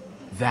 Yep,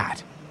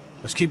 that.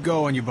 Let's keep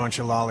going, you bunch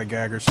of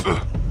lollygaggers.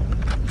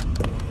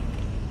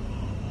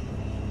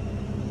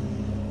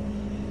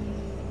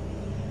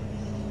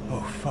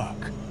 Oh,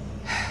 fuck.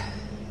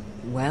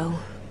 Well,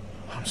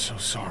 I'm so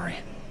sorry.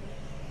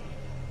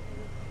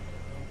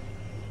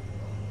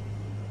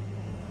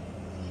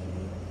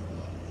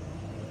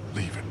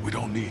 Leave it. We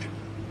don't need it.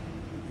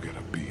 We got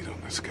a bead on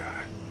this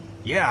guy.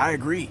 Yeah, I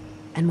agree.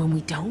 and when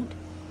we don't,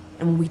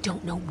 and when we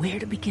don't know where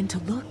to begin to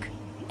look,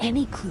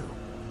 any clue,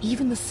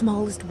 even the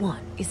smallest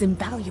one, is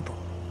invaluable.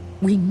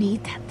 We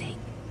need that thing.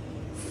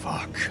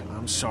 Fuck,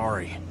 I'm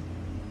sorry.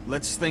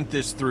 Let's think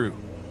this through.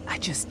 I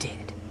just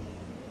did.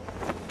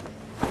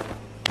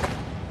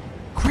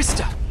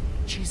 Krista!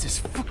 Jesus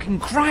fucking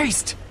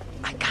Christ!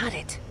 I got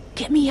it.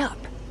 Get me up.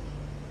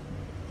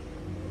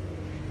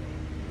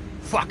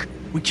 Fuck,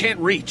 we can't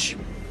reach.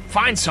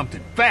 Find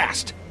something,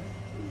 fast!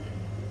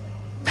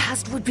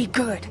 Fast would be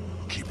good.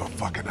 Keep a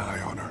fucking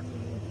eye on her.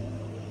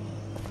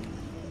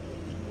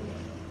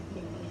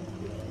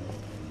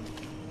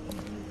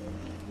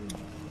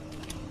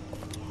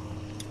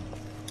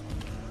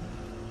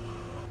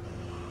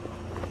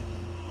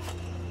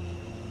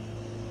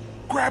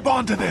 Grab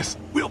onto this!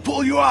 We'll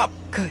pull you up!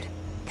 Good.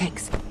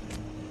 Thanks.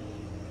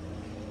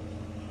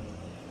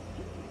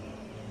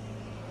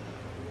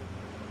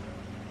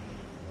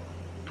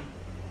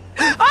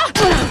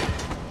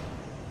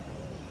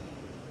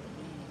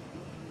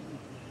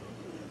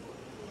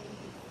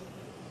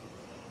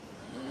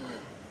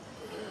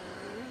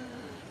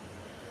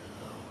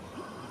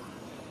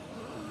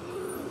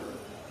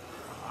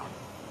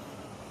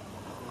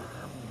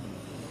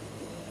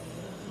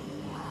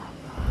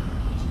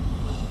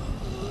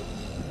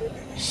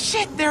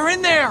 Shit, they're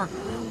in there!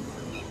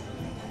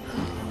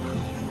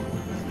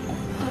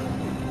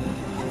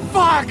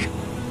 Fuck!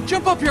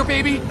 Jump up here,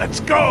 baby! Let's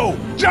go!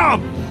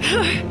 Jump!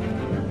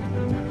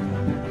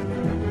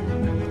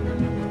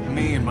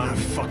 Me and my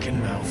fucking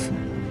mouth.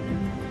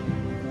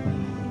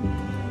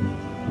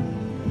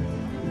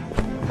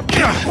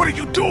 What are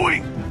you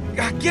doing?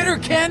 Get her,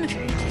 Ken!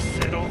 Just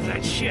said all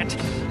that shit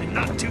and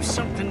not do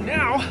something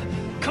now.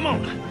 Come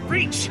on,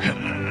 reach!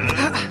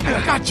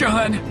 I got you,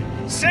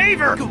 hun! Save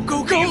her! Go,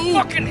 go, Do you go!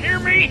 fucking hear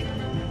me?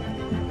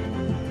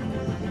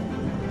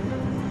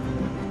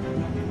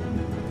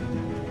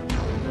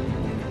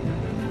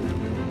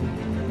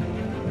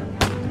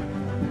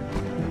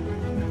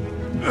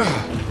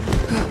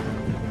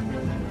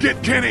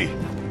 Get Kenny!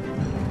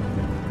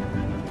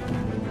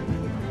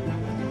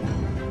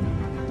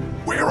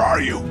 Where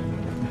are you?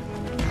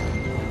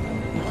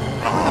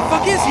 Where the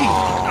fuck is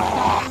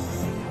he?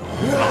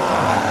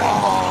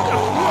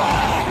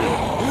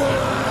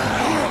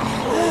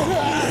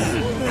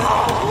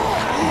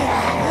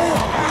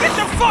 Get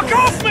the fuck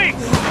off me!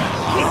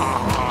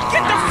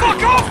 Get the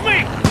fuck off me!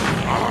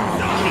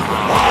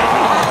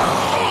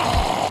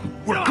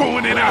 We're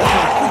going in after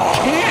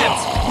him!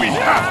 Can't! We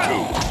have to!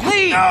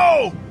 Lee!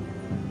 No!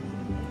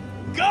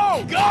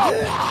 Go! Go!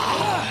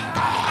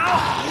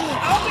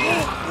 I'll be...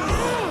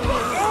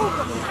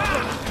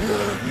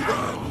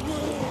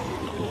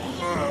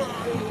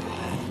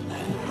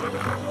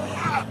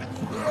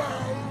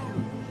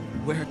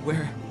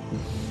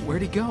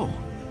 Where'd he go?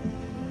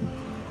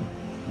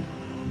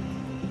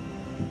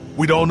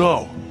 We don't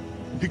know.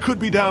 He could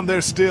be down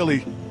there still.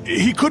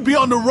 He could be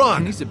on the run.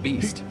 And he's a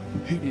beast.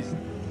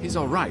 He's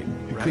all right,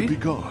 He right? could be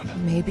gone.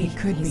 Maybe he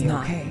could He's be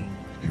not. okay.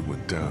 He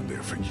went down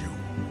there for you.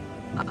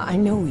 I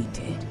know he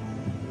did.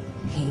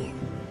 He...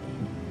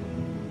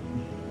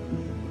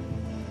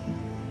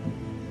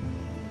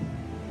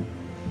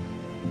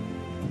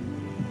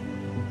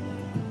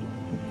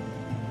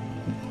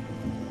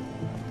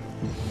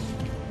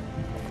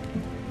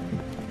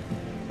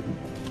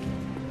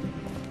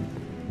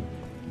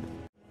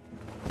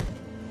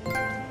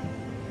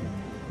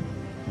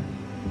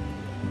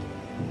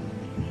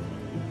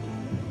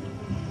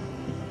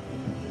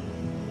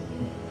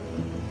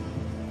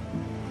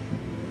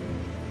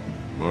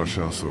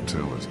 Marshall's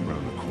Hotel is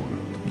around the corner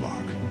of the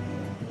block.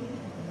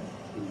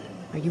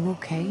 Are you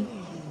okay?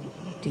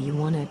 Do you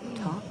want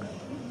to talk?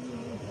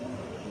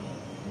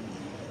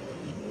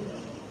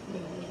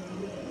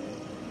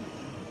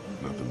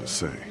 Nothing to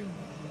say.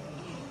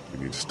 We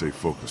need to stay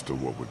focused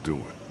on what we're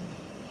doing.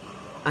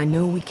 I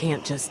know we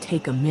can't just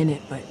take a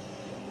minute, but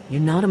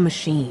you're not a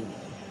machine.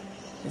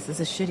 This is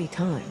a shitty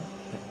time,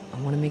 but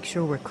I want to make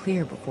sure we're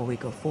clear before we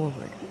go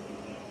forward.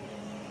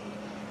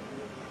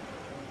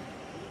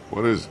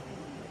 What is it?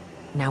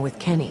 Now with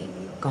Kenny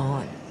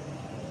gone,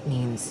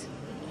 means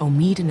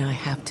Omid and I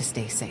have to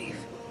stay safe.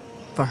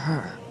 For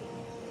her.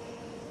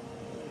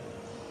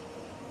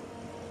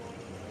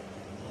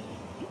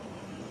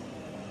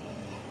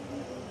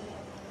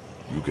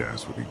 You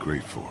guys would be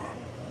great for her.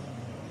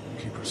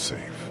 Keep her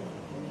safe.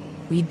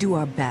 We do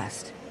our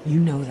best. You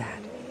know that.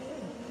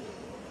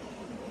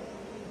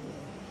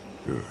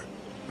 Good,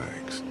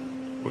 thanks.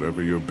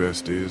 Whatever your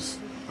best is,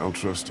 I'll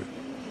trust it.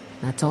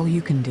 That's all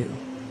you can do.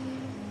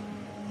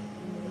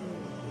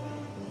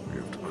 We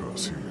have to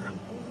cross here.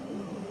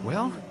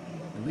 Well,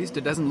 at least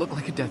it doesn't look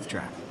like a death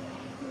trap.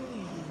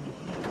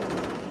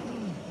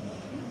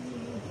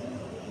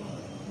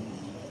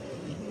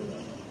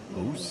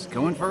 Who's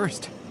going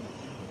first?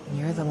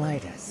 You're the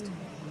lightest.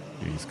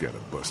 He's got a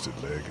busted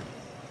leg,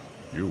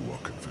 and you're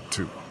walking for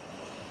two.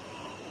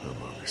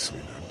 I'm obviously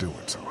not doing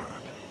so hot.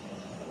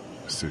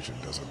 Decision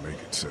doesn't make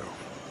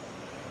itself.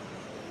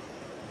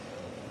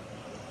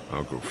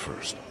 I'll go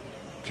first,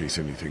 in case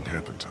anything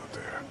happens out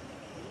there.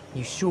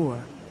 You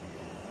sure?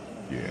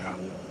 Yeah.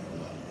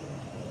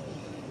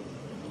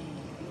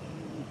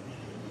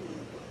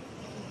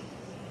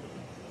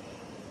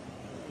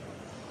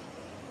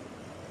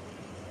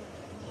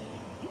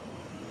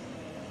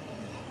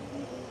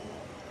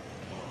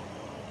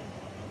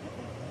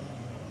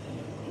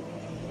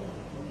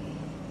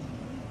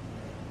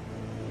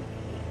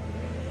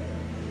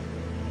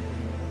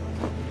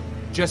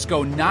 Just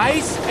go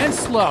nice and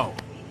slow.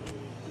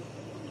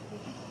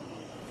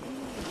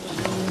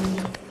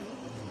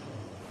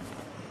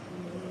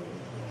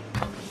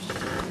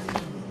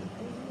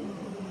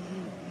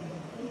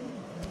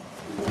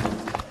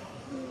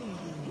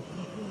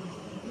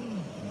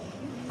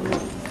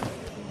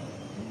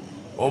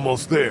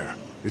 Almost there.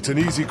 It's an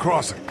easy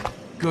crossing.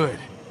 Good.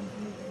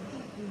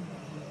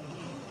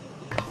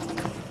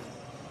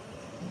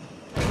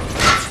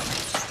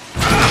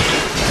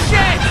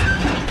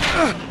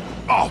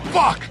 Oh,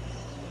 fuck!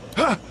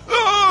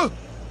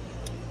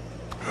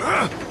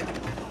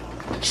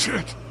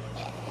 Shit!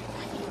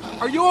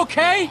 Are you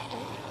okay?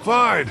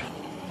 Fine.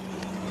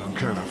 I'm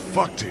kind of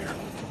fucked here.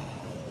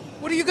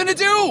 What are you gonna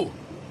do?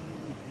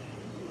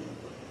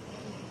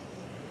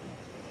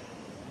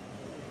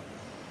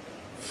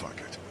 Fuck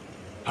it.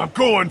 I'm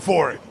going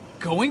for it.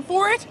 Going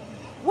for it?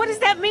 What does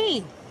that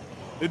mean?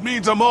 It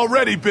means I'm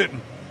already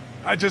bitten.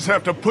 I just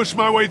have to push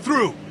my way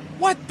through.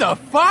 What the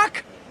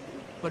fuck?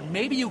 But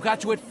maybe you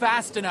got to it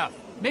fast enough.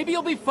 Maybe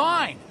you'll be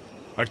fine.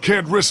 I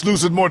can't risk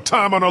losing more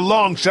time on a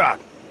long shot.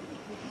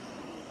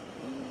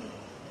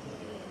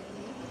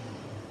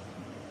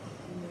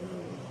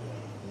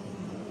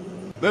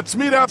 Let's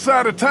meet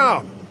outside of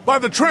town, by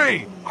the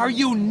train. Are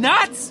you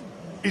nuts?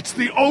 It's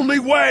the only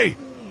way.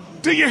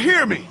 Do you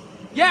hear me?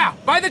 Yeah,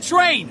 by the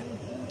train.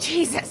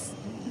 Jesus!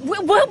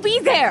 We'll be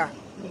there!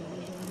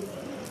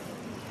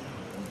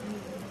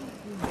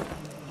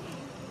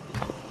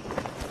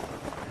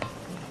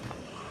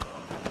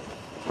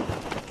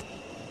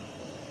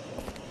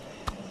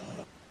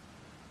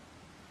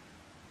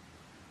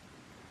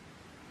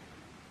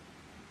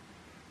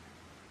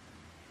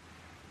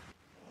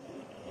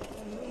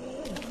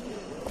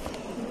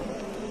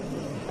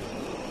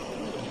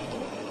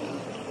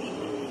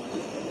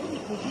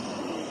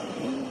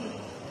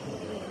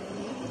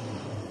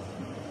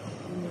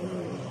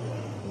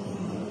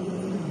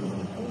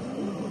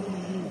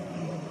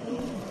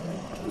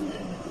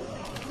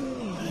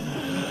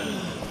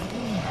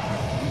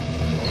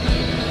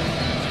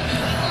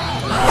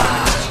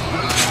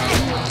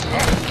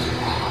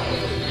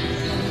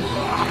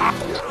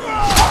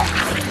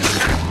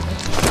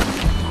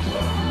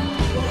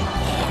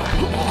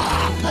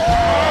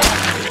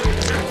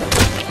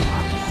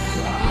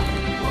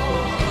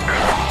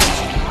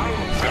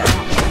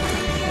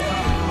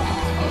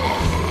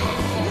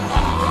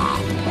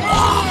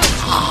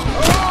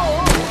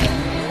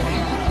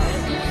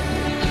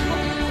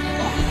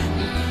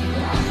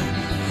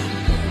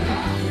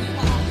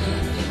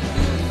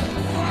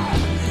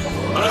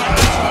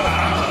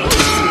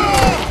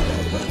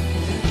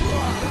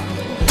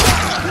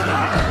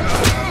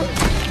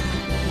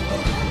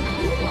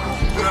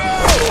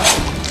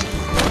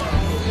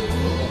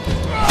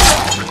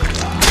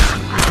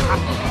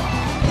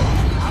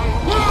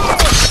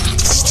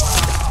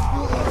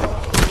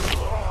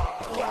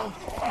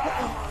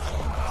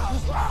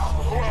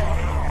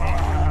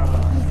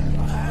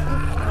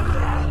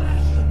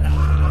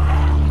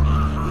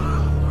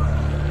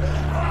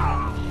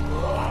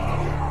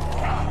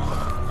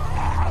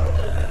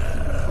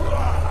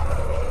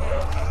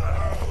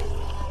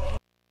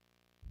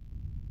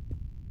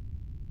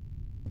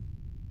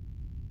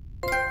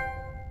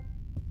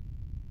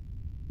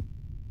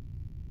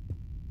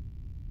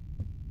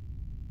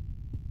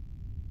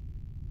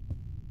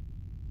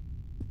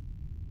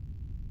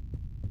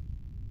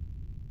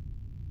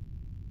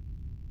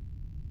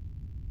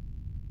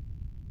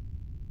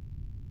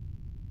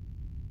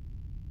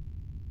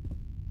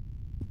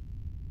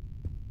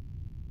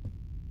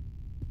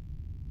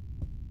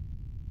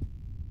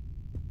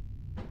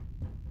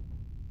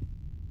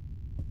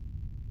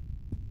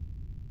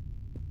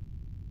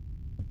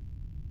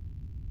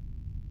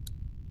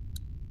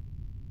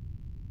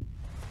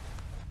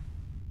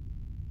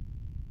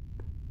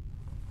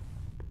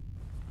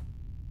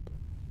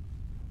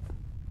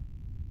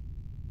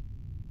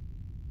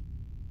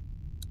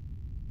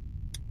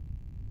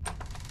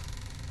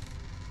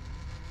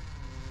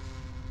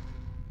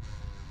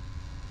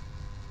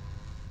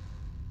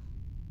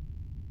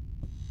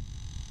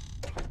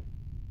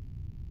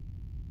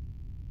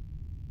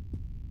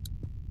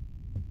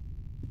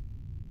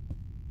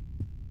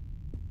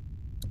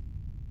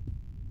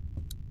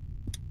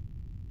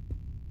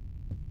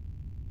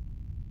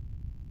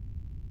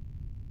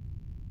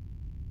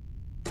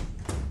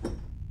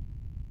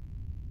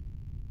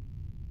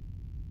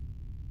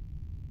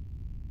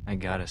 I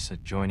got us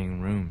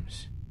adjoining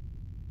rooms.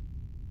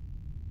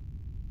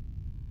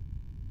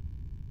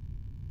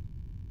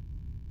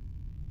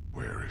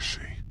 Where is she?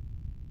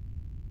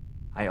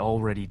 I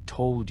already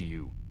told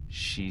you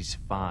she's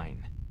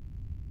fine.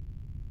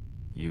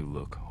 You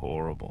look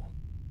horrible.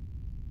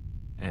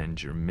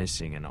 And you're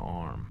missing an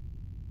arm.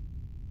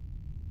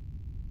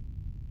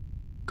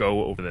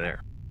 Go over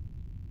there.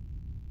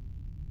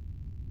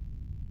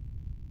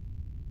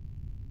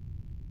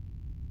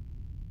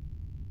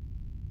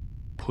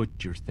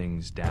 Put your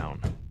things down.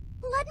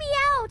 Let me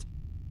out!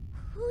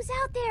 Who's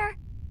out there?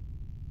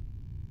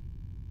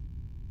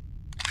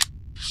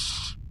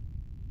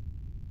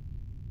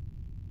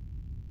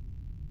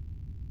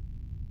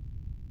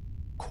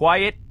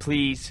 Quiet,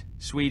 please,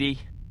 sweetie.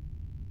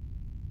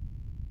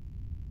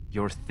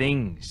 Your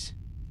things.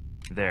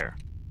 There.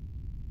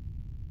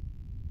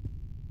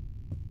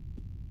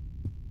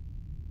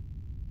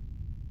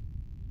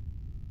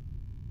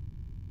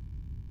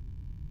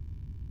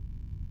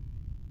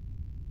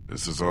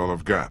 This is all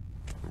I've got,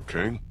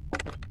 okay?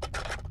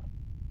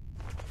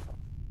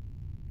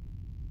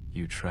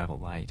 You travel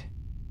light.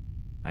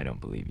 I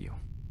don't believe you.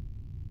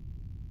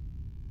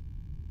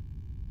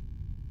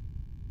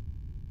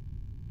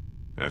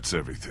 That's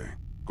everything.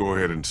 Go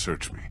ahead and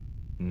search me.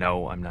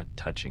 No, I'm not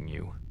touching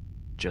you.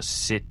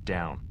 Just sit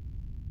down.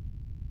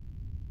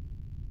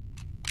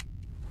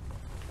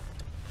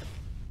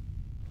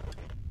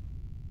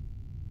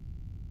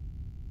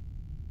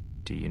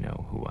 Do you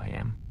know who I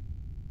am?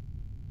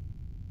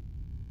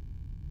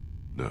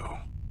 No.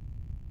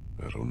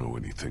 I don't know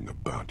anything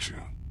about you.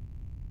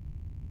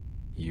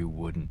 You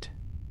wouldn't.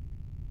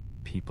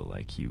 People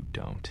like you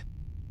don't.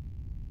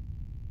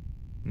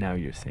 Now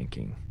you're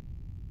thinking,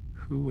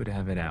 who would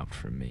have it out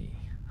for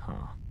me,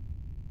 huh?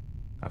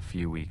 A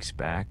few weeks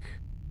back,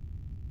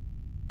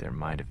 there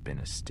might have been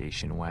a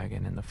station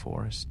wagon in the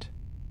forest,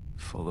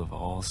 full of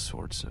all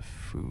sorts of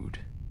food,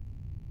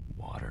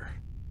 water,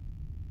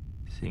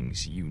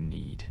 things you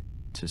need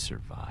to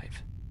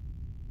survive.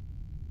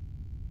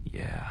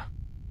 Yeah,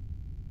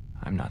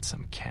 I'm not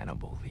some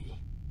cannibal,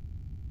 Lee.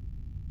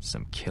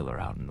 Some killer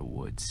out in the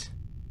woods.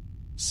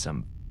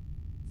 Some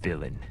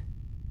villain.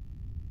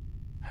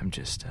 I'm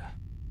just a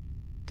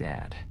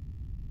dad.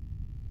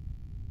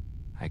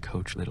 I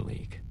coach Little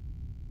League.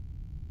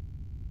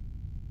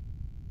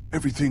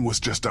 Everything was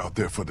just out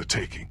there for the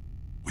taking.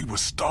 We were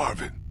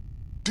starving.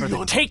 For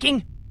the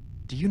taking?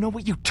 Do you know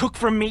what you took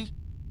from me?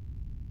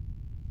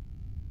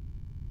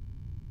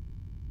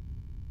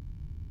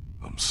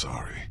 I'm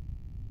sorry.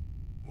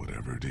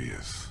 Whatever it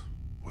is,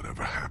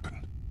 whatever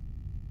happened,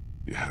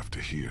 you have to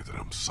hear that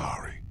I'm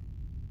sorry.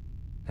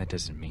 That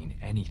doesn't mean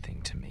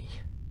anything to me.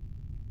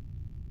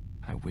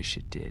 I wish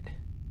it did.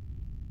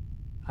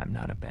 I'm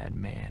not a bad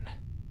man.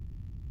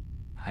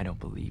 I don't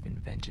believe in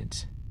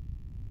vengeance,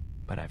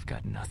 but I've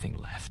got nothing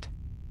left.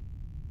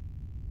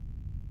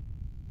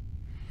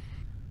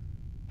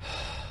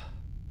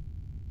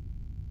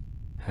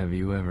 Have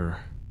you ever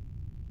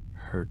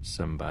hurt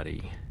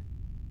somebody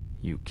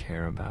you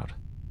care about?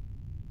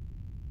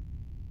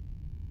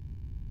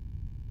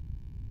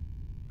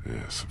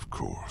 Yes, of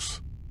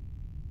course.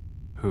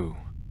 Who?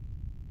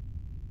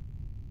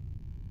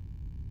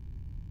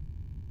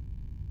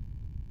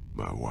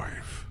 My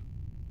wife.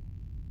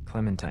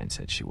 Clementine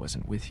said she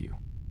wasn't with you.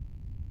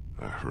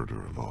 I heard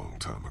her a long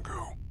time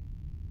ago.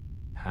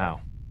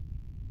 How?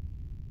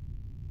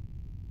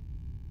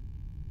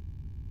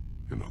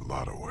 In a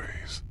lot of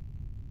ways.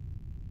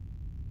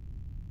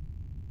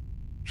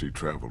 She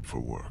traveled for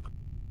work.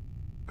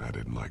 I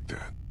didn't like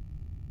that.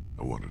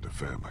 I wanted a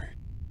family.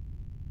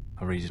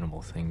 A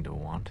reasonable thing to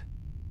want.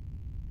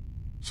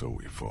 So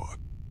we fought,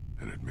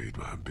 and it made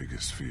my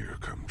biggest fear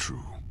come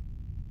true.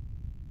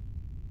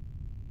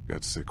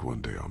 Got sick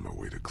one day on my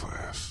way to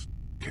class,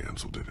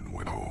 canceled it and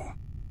went home.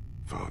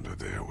 Found her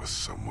there with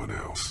someone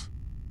else.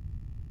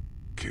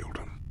 Killed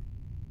him.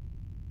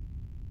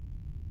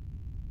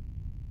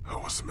 I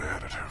was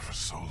mad at her for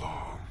so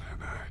long,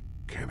 and I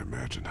can't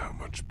imagine how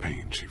much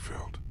pain she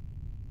felt.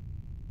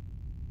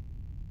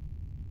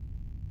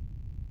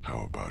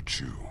 How about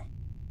you?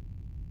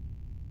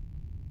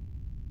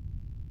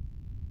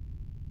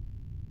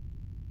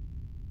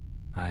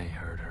 I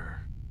hurt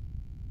her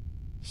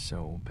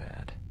so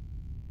bad.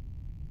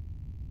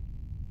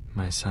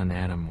 My son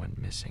Adam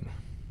went missing.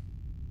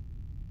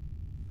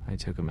 I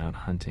took him out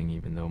hunting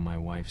even though my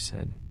wife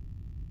said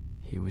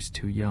he was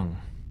too young.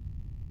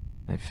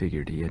 I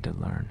figured he had to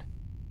learn.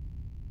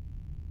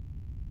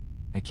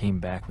 I came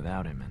back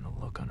without him and the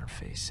look on her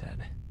face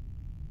said,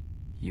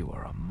 "You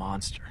are a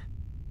monster."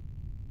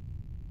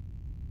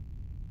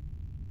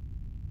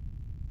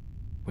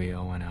 We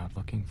all went out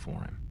looking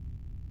for him.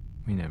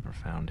 We never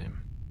found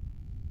him.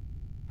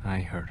 I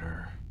hurt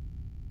her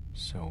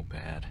so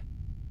bad.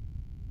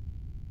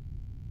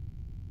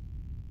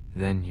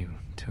 Then you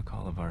took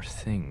all of our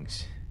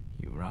things.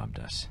 You robbed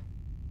us.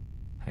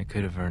 I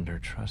could have earned her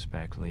trust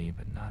back, Lee,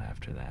 but not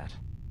after that.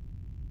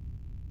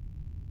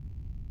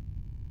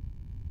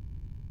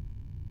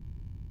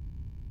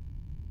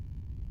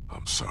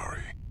 I'm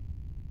sorry.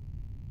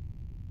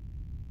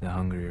 The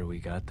hungrier we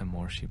got, the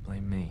more she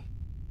blamed me.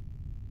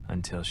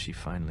 Until she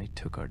finally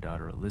took our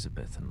daughter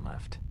Elizabeth and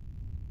left.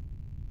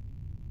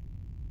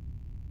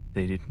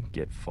 They didn't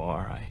get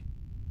far. I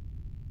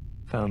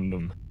found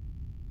them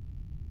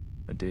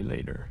a day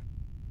later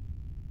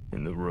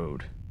in the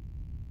road.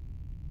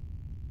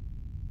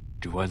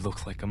 Do I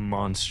look like a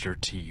monster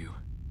to you?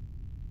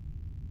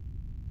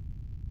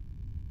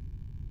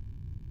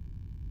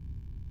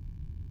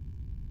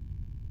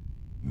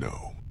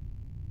 No.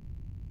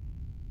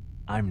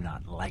 I'm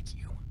not like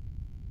you.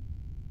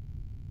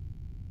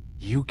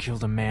 You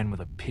killed a man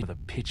with a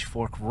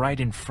pitchfork right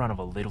in front of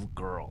a little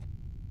girl.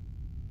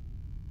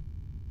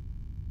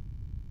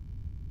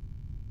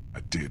 I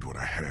did what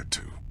I had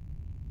to.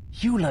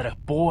 You let a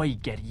boy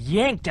get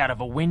yanked out of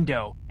a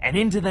window and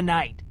into the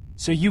night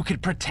so you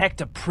could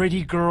protect a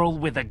pretty girl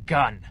with a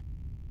gun.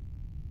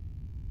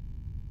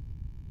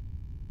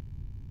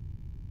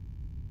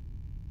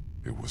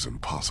 It was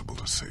impossible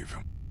to save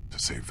him. To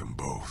save them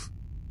both.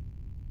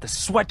 The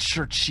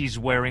sweatshirt she's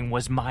wearing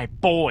was my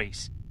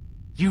boy's.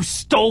 You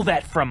stole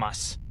that from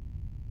us.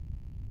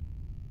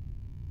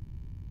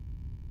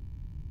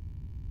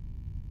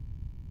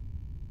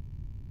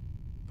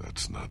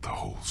 That's not the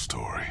whole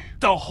story.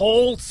 The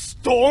whole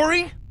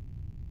story?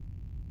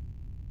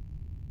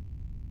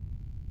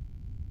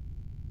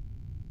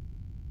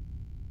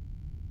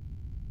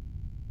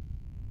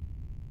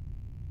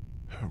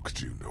 How could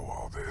you know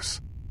all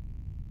this?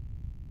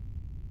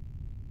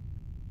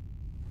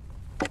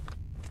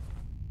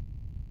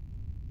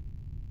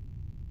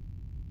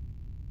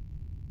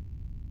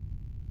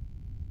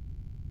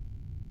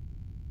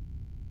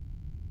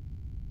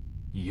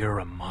 You're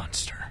a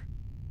monster.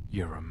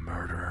 You're a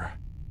murderer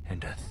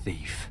and a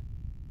thief.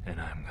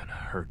 And I'm gonna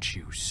hurt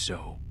you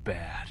so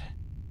bad.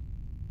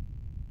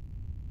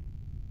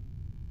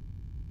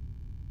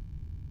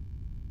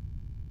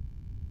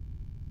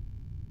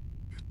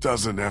 It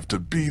doesn't have to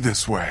be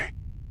this way.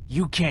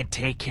 You can't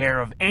take care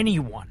of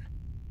anyone.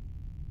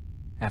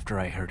 After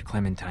I heard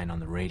Clementine on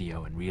the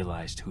radio and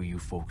realized who you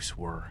folks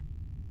were,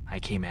 I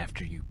came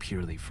after you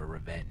purely for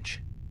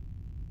revenge.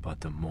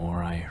 But the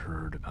more I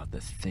heard about the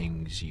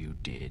things you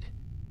did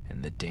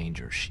and the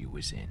danger she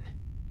was in,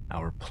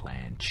 our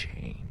plan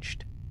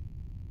changed.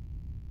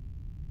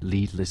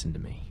 Lead, listen to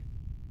me.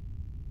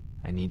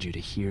 I need you to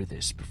hear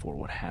this before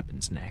what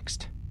happens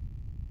next.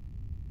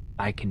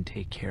 I can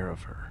take care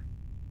of her.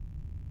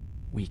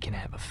 We can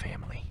have a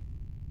family.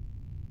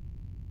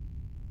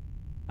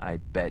 I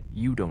bet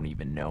you don't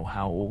even know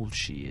how old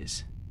she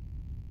is.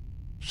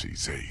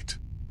 She's 8.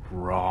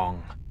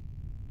 Wrong.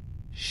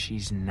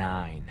 She's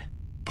 9.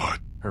 But...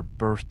 Her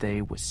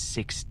birthday was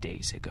 6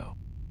 days ago.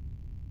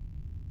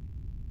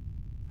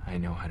 I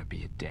know how to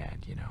be a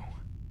dad, you know.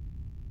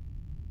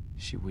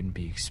 She wouldn't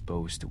be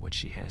exposed to what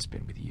she has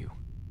been with you.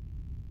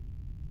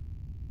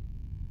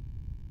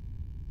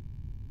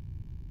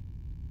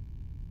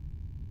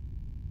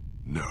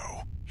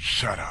 No.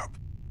 Shut up.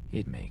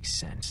 It makes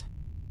sense.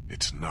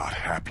 It's not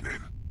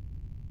happening.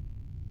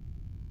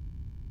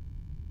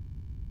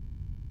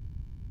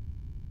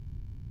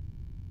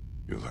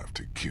 You'll have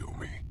to kill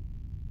me.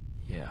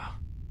 Yeah,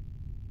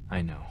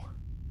 I know.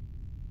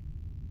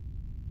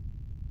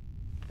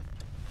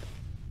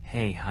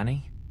 Hey,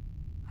 honey.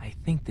 I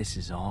think this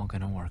is all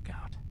gonna work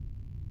out.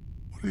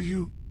 What are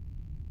you...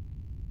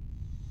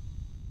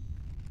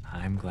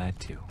 I'm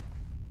glad too.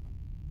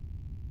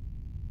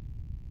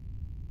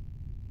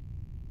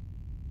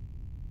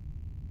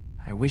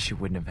 I wish it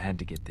wouldn't have had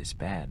to get this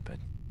bad, but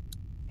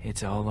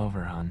it's all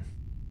over, hon.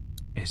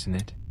 Isn't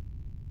it?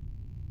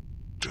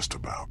 Just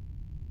about.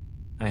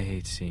 I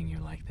hate seeing you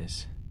like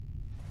this.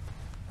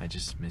 I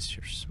just miss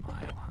your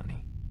smile,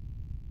 honey.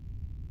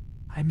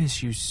 I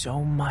miss you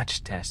so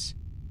much, Tess.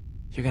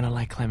 You're gonna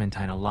like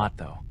Clementine a lot,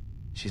 though.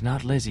 She's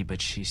not Lizzie,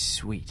 but she's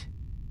sweet.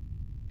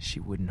 She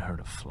wouldn't hurt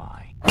a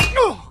fly.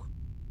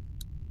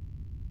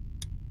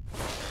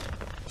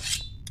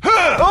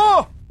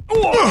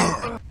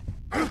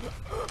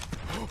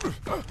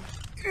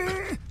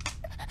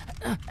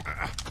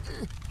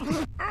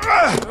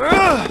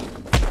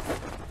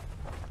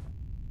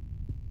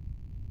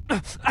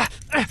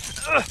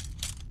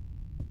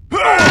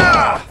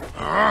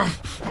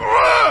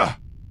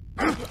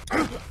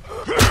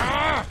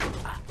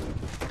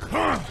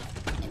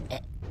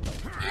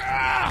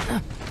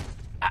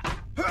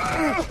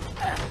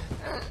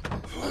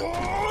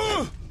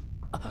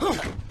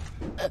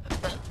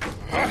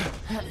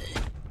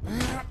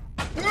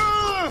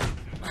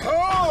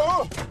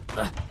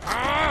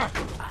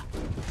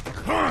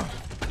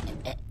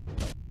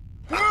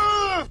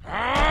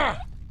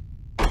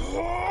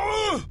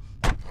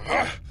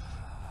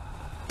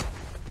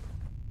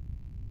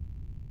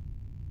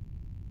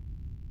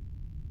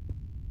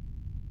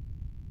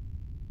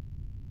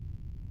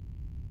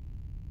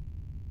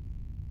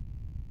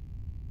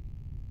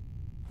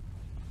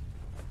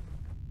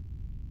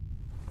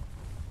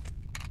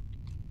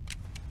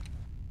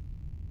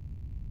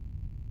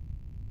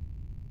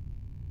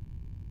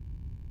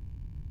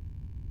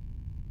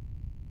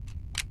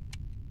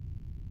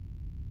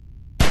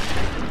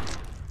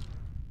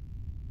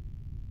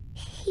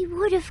 he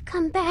would have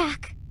come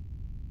back.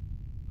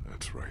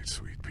 That's right,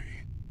 Sweet Pea.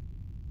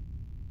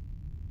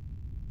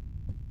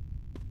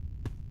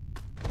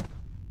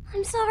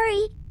 I'm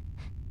sorry.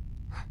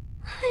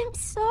 I'm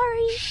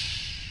sorry.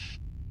 Shh.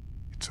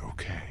 It's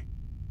okay.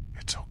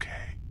 It's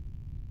okay.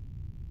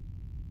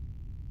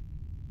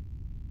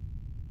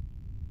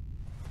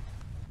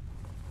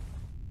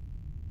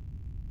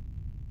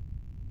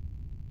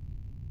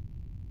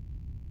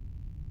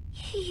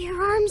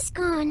 Your arm's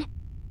gone.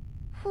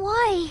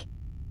 Why?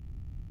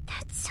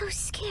 That's so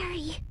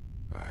scary.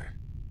 I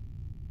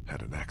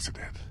had an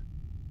accident.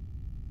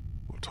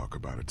 We'll talk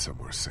about it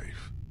somewhere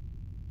safe.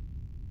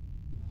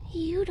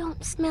 You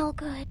don't smell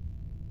good.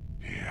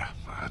 Yeah,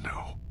 I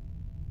know.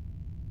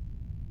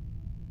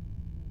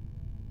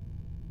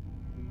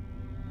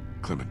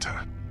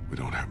 Clementine, we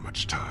don't have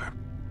much time.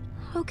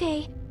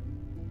 Okay.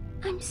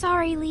 I'm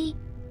sorry, Lee.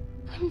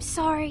 I'm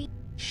sorry.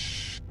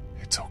 Shh.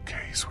 It's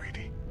okay,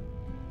 sweetie.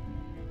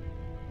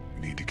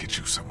 We need to get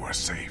you somewhere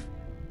safe.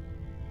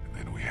 And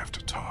then we have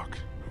to talk,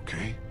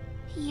 okay?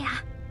 Yeah.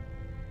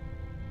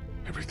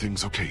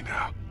 Everything's okay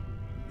now.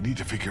 We need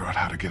to figure out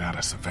how to get out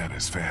of Savannah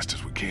as fast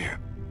as we can.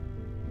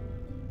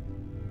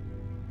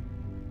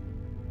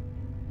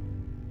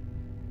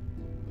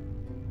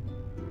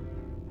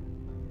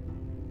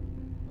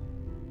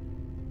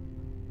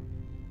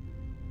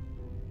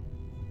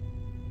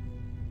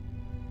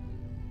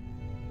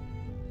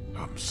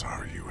 I'm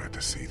sorry you had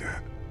to see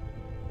that.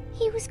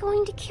 He was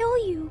going to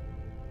kill you.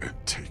 And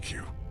take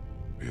you.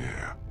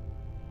 Yeah.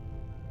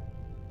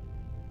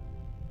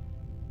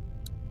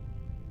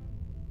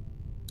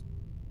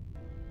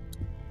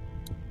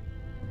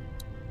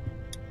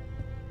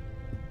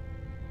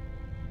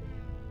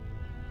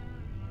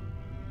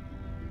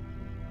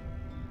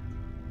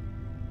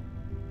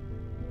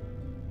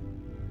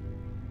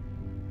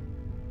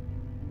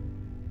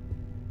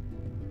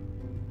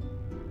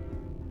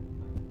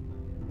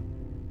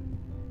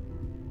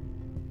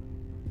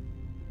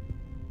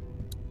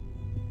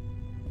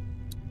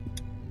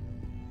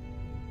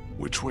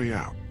 Which way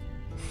out?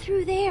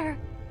 Through there.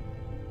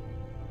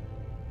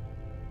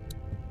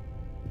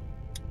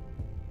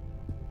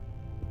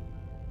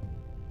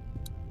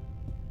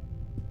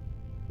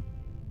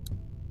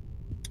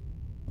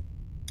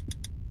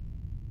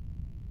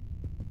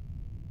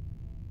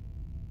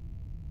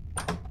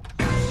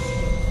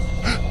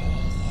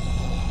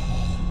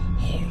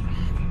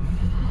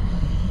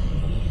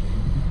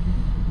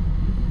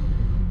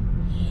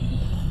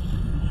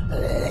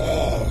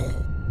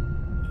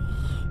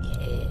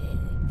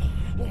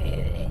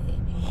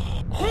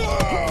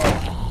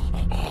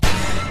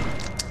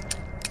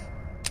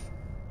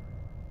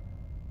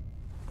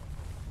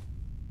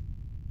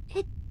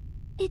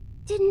 It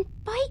didn't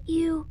bite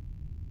you.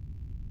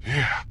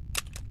 Yeah.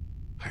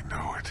 I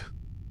know it.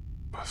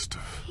 Must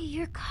have.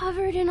 You're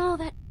covered in all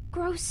that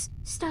gross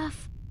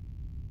stuff.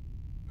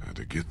 Had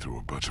to get through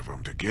a bunch of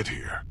them to get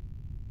here.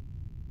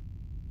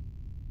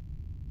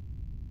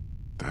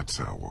 That's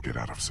how we'll get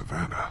out of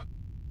Savannah.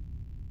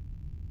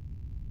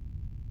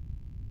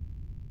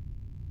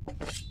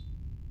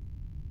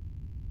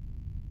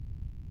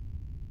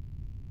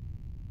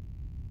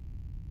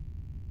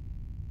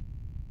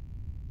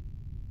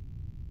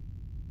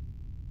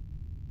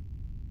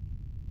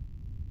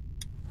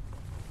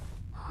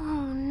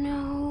 Oh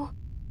no.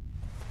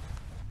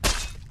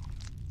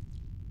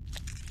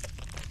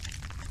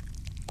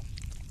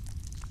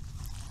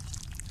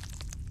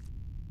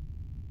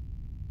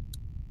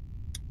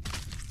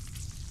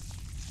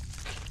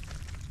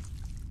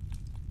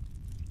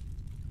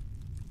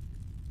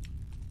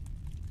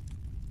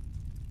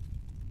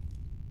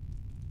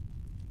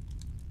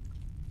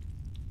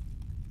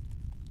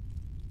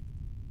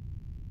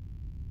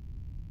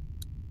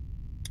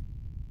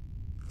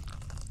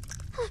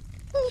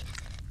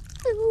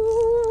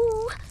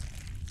 Ooh.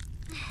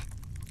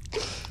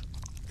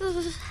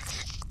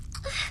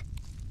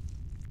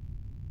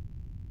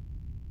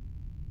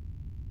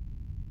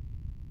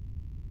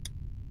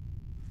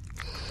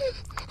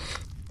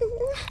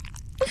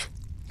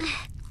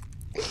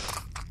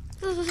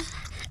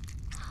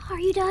 Are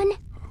you done?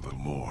 A little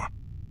more.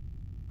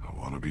 I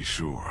want to be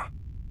sure.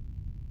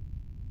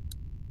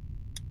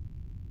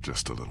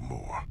 Just a little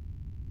more.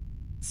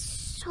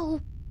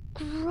 So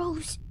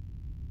gross.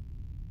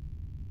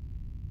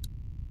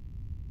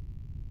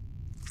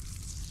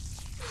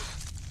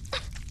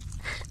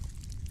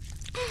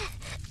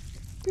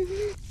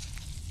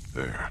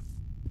 There.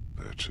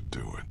 That should do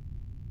it.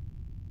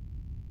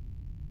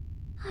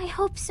 I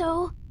hope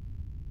so.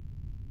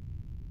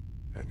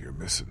 And you're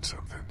missing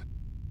something.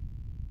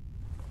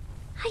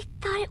 I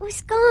thought it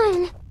was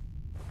gone.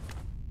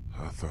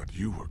 I thought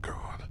you were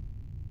gone.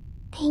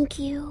 Thank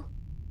you.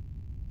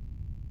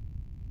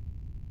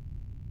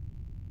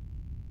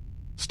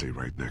 Stay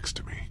right next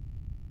to me.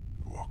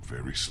 Walk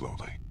very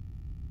slowly.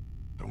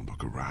 Don't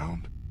look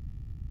around.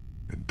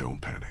 And don't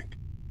panic.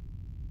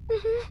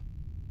 Mm-hmm.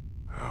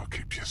 I'll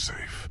keep you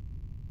safe.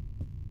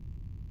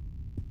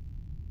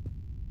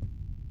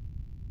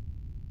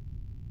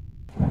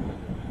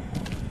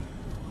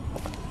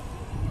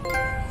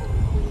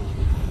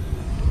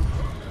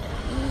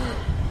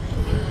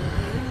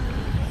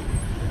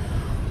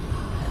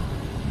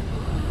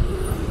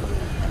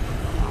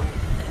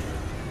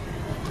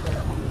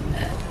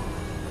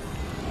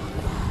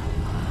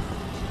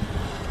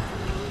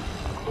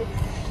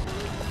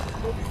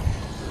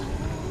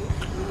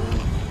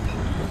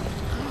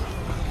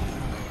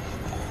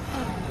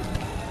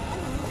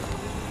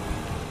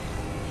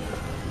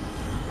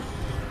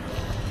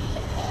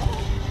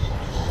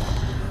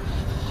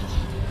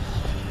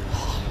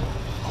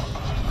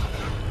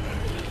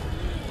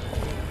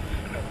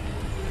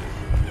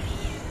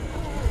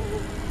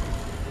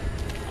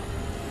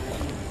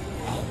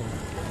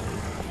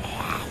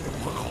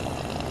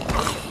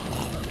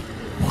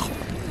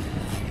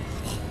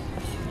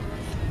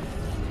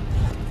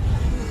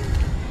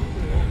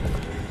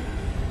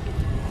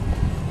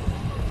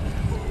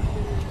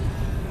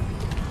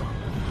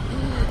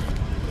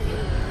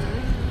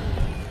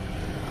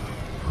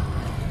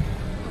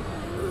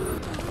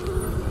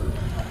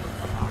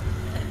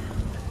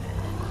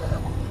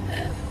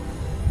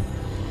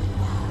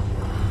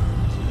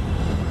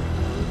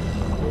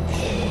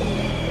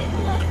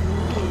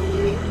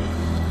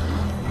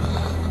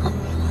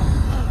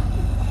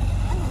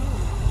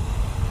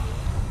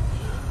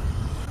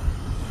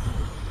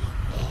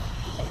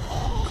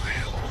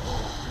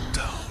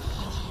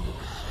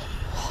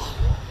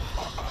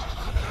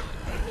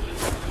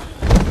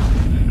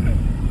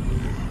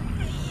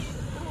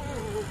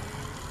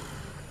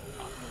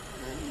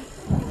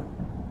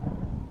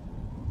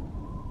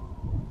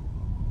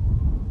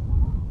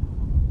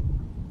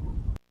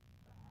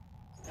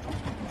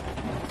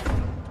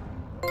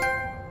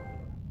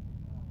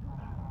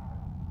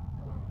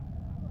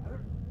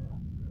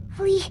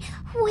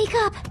 Wake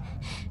up!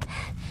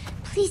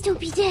 Please don't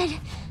be dead.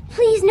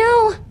 Please,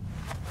 no!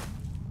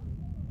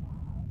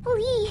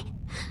 Lee!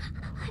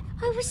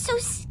 I was so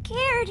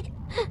scared.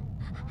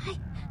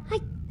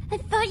 I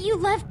thought you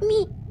left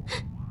me.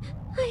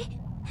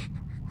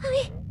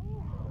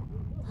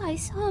 I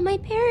saw my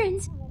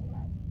parents.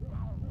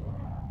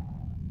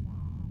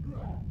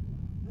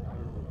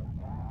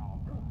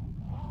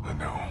 I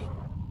know.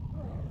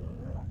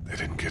 They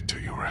didn't get to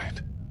you, right?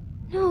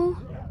 No.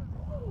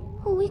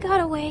 We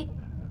got away.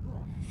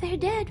 They're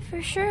dead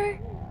for sure.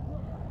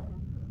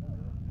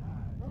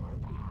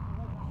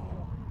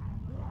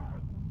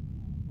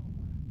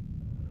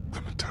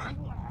 Clementine,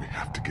 we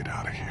have to get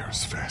out of here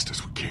as fast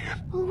as we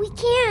can. We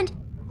can't.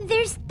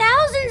 There's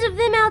thousands of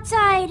them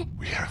outside.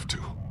 We have to.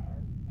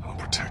 I'll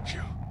protect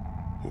you.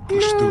 We'll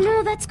push through them.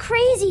 No, that's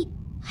crazy.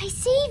 I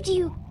saved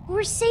you.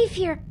 We're safe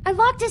here. I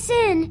locked us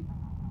in.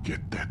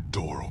 Get that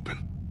door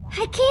open.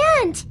 I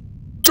can't.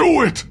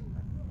 Do it!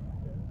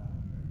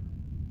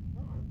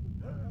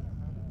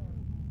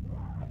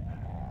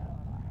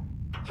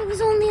 It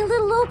was only a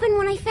little open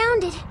when I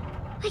found it.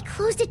 I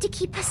closed it to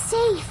keep us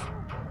safe.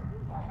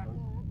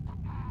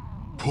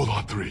 Pull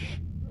on 3.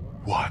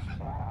 1,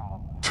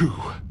 2,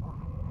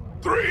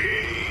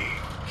 3!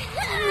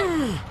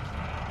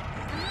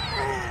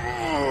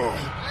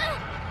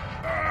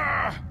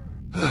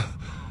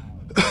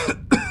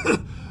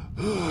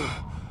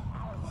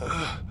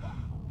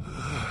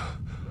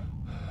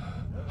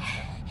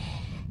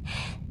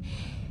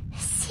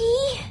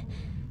 See?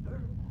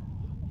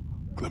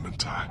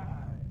 Clementine,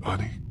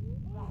 honey.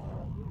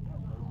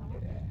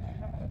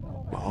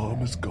 My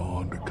arm is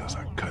gone because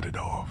I cut it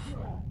off.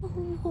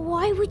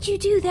 Why would you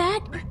do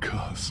that?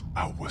 Because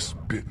I was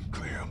bitten,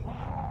 Clem.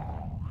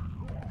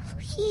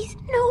 Please,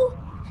 no.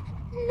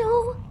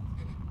 No.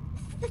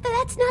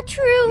 That's not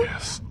true.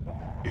 Yes,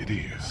 it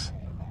is.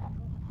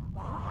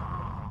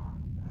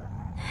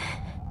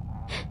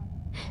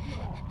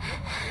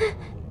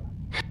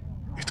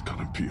 It's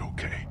gonna be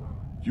okay.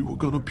 You are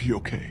gonna be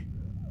okay.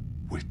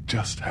 We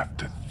just have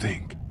to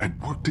think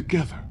and work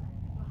together.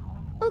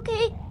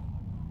 Okay.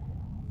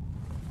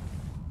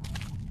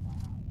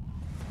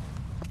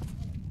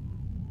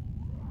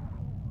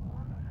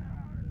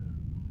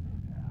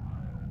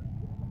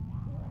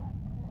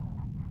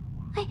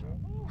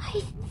 I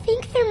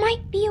think there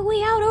might be a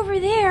way out over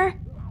there.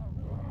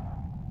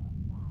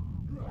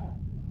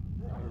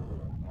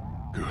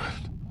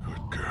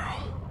 Good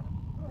girl.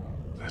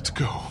 Let's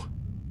go.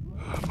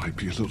 I might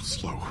be a little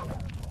slow.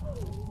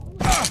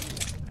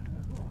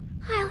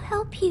 I'll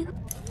help you.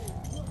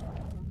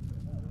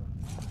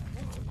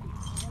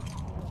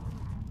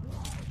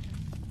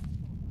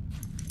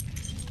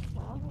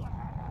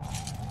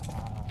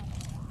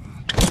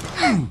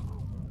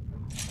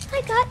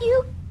 I got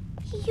you.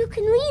 You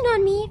can lean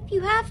on me if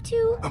you have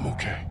to. I'm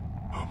okay.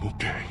 I'm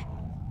okay.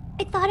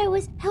 I thought I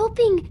was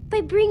helping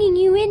by bringing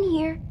you in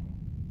here.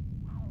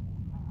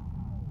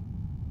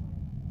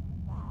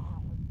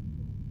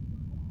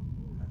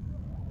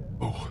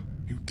 Oh,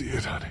 you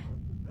did, honey.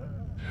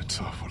 It's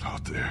awful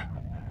out there.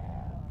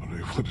 Well,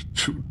 they would have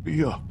chewed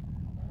me up.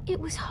 It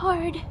was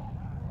hard.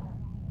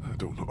 I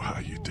don't know how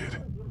you did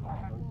it,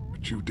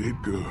 but you did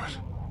good.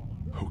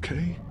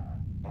 Okay?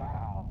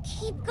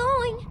 Keep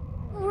going.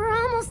 We're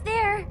almost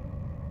there.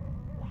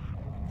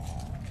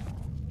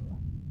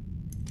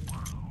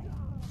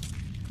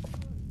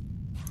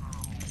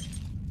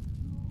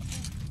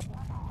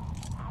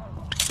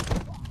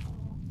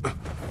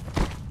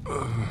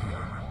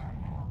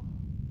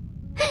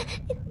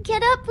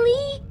 Get up,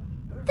 Lee.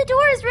 The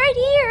door is right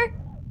here.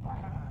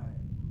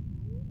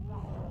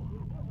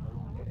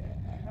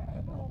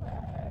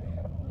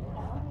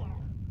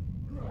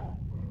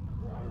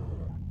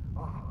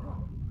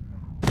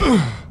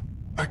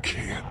 I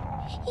can't.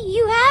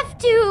 You have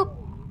to.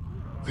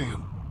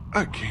 Then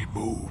I can't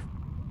move.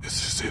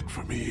 This is it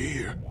for me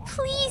here.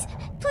 Please,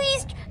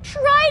 please,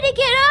 try to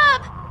get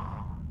up.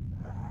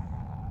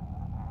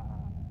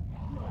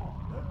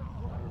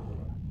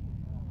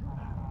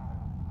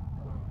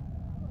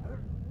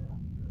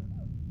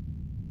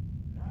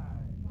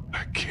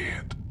 I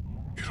can't.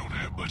 You don't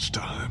have much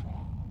time.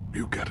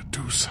 You gotta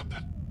do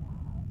something.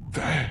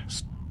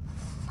 Fast.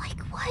 Like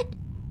what?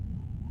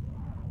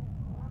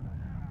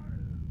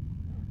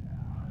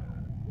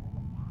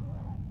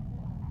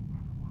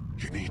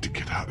 You need to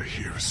get out of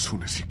here as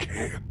soon as you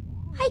can.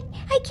 I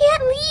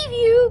can't leave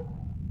you.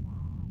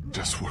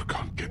 Just work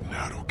on getting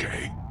out,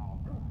 okay?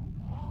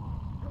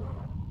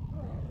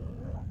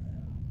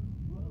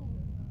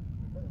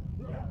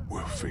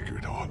 We'll figure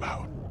it all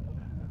out.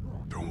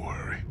 Don't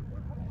worry.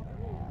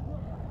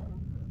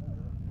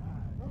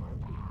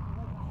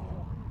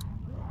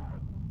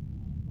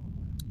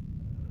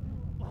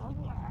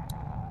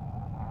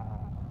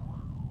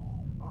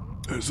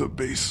 There's a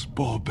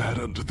baseball bat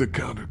under the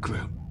counter,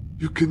 Clem.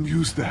 You can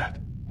use that.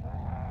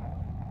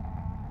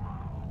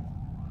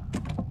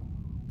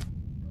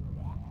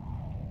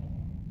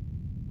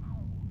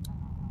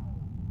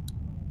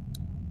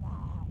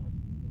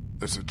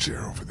 There's a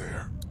chair over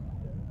there.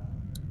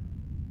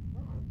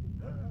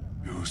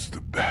 Use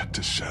the bat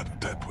to shatter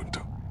that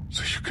window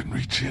so you can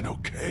reach in,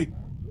 okay?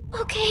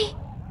 Okay.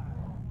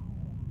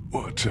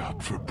 Watch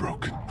out for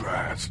broken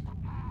glass.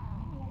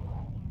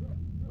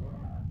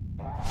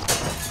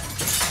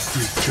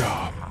 Good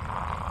job.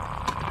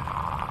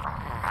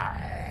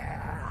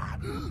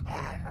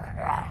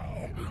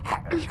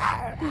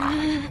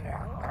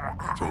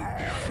 Don't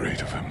be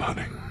afraid of him,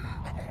 honey.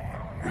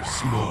 You're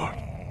smart.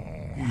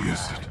 He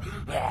isn't.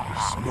 You're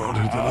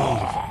smarter than all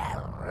of them.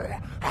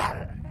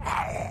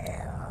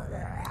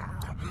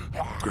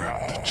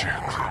 Grab the chair,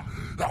 Clem.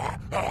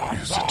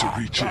 Use it to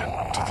reach in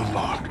to the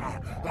lock.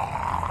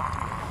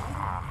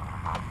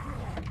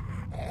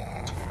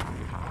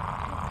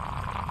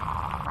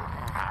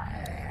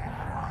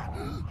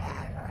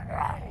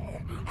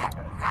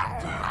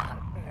 Then,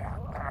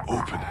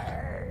 open it.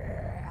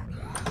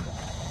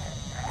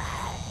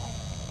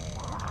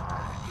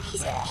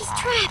 He's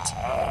trapped.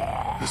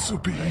 This'll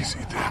be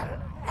easy then.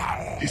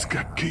 He's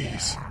got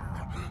keys.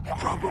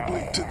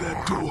 Probably to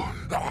that door.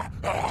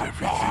 And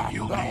everything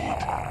you'll need.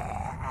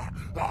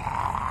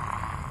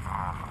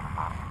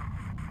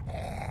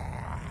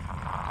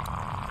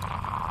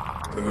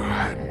 There are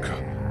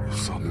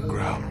handcuffs on the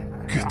ground.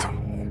 Get them.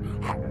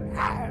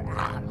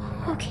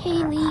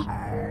 Okay, Lee.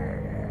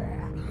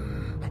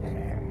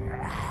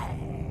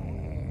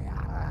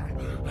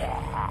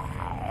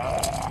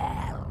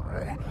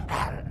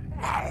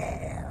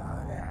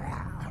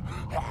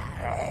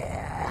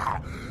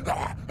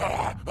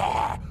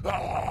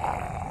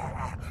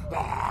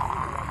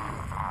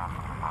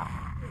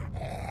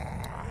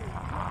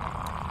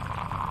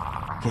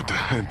 Put the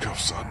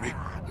handcuffs on me.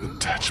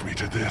 Attach me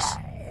to this.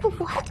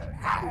 What?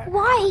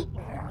 Why?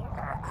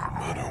 No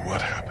matter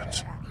what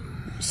happens,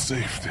 you're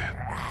safe then.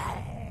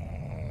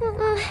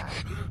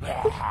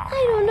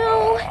 I don't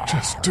know.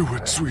 Just do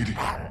it, sweetie.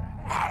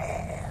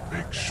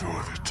 Make sure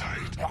they're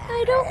tight.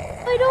 I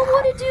don't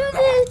want to do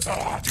this.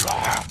 You'll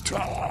have to.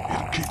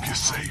 It'll keep you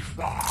safe.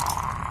 You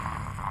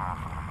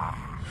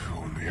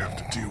only have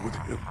to deal with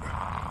him now.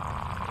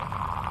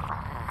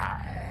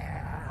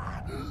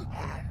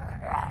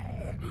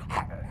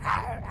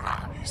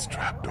 He's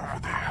trapped over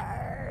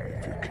there.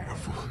 If you're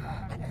careful,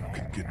 you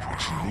can get what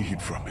you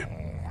need from him.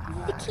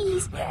 The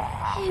keys,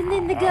 and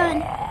then the gun.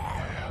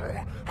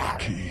 Yeah, the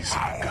keys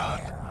and the gun.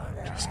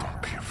 Just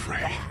don't be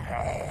afraid.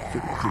 If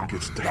anything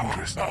gets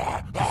dangerous,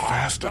 you're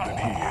faster than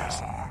he is.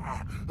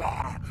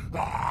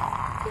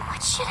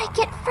 What should I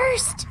get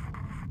first?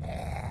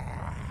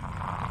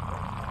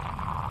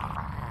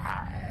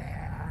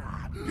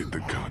 Get the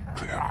gun,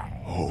 Clem.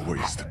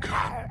 Always the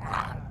gun.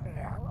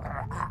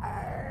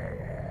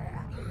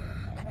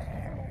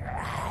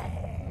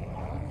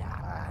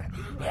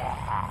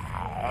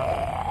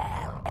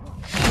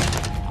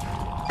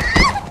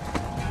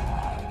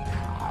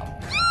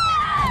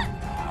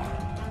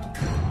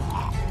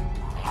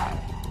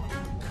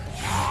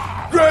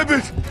 Grab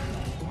it!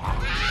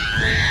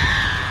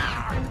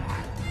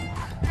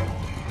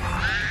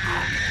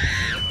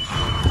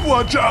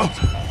 Watch out!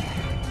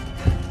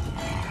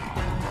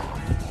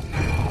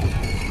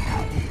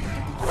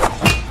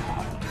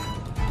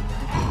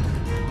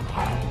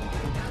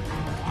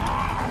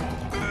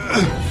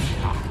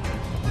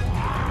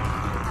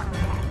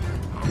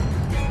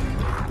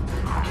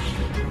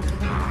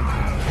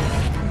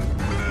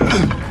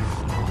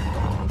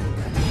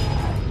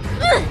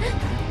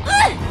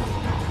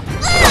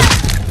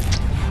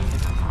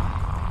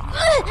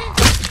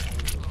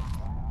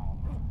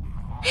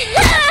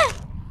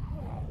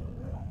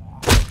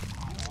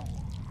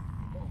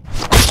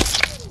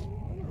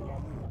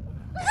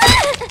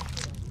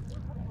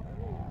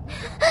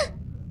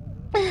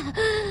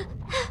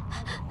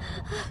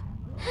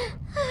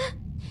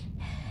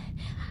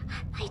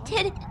 I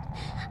did it.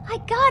 I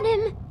got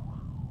him.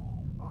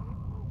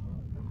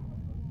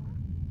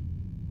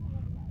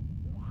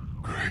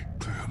 Great,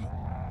 Clem.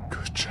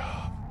 Good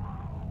job.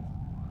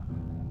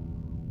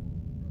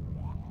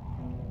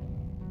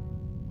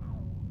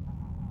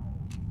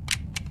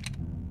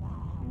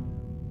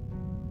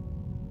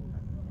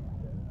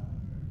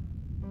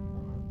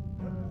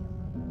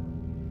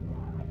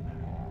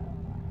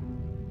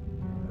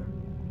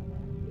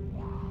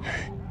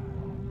 Hey.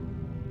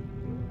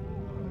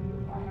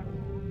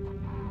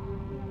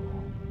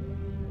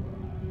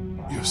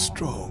 You're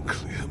strong,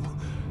 Clem.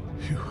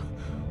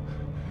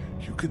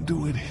 You can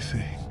do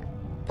anything.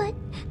 But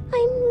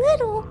I'm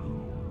little.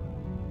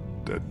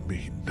 Doesn't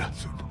mean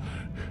nothing.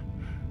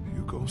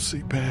 You gonna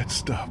see bad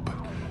stuff, but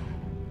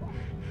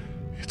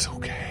it's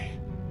okay.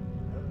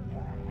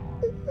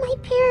 My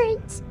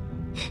parents.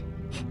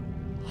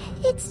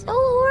 It's so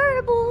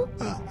horrible.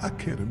 I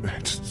can't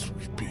imagine,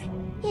 Sweet Pea.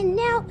 And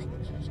now,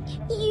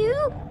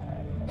 you?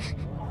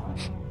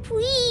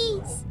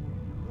 Please.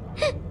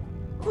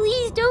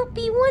 Please don't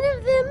be one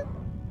of them.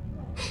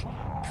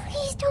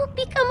 Please don't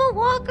become a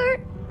walker.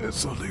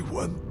 There's only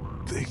one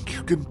thing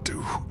you can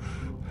do.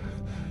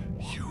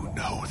 You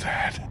know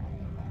that.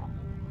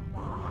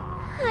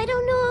 I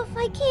don't know if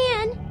I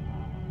can.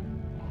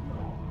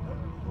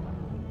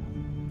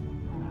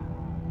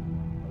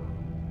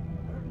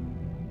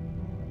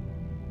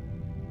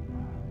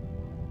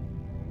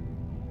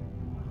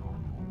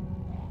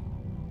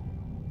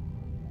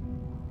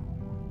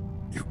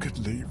 You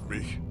can leave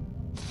me.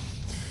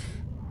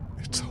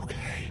 It's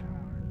okay.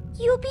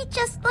 You'll be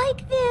just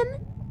like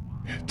them.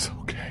 It's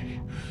okay.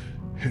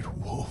 It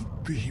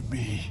won't be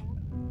me.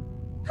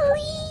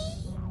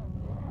 Please.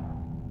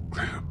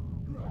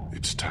 Clem,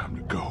 it's time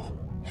to go.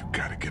 You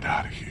gotta get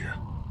out of here.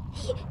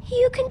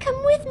 You can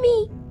come with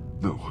me.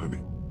 No, honey.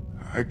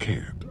 I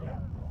can't.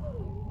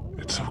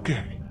 It's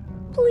okay.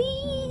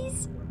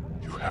 Please.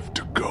 You have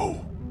to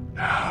go.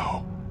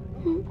 Now.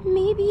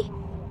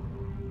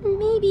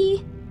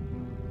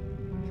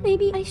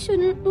 Maybe I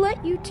shouldn't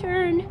let you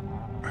turn.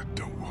 I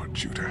don't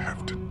want you to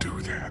have to do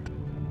that.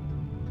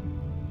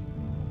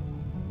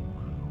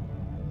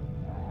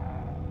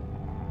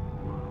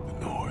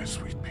 The noise,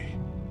 Sweet Pea.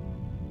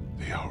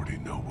 They already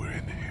know we're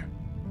in here.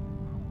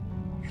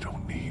 You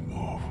don't need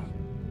more of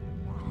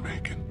them.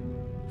 Megan,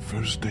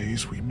 first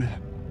days we met.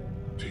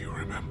 Do you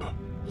remember?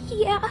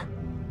 Yeah,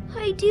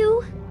 I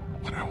do.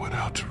 When I went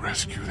out to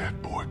rescue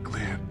that boy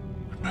Glenn,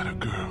 we met a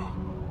girl.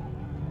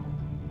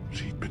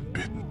 She'd been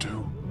bitten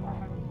too.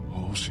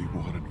 All she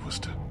wanted was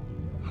to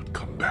not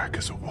come back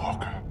as a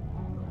walker.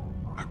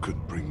 I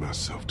couldn't bring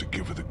myself to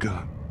give her the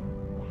gun.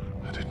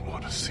 I didn't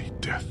want to see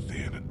death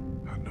then,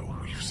 and I know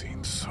we've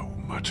seen so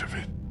much of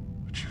it,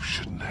 but you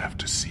shouldn't have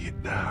to see it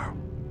now.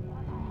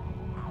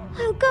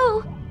 I'll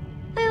go.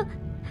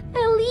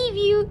 I'll leave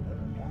you.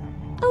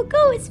 I'll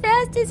go as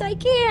fast as I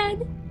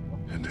can.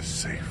 And as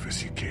safe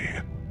as you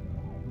can.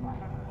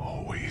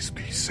 Always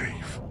be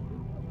safe.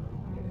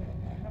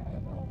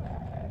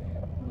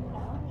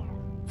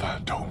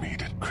 Find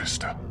Omid and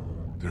Krista.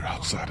 They're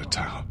outside of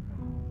town,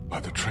 by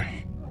the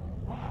train.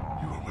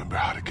 You remember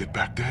how to get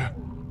back there?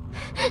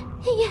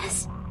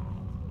 Yes.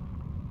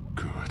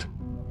 Good.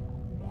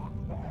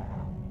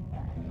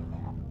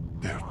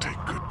 They'll take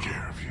good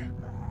care of you.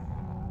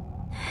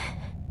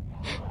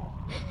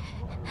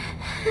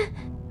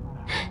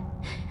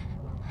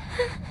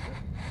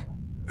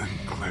 And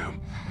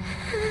Clem.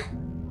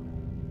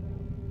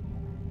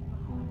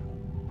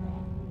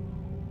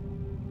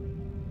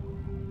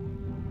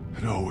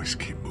 And always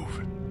keep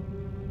moving.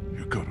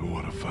 You're gonna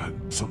want to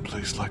find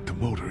someplace like the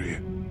motor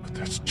inn, but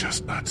that's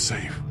just not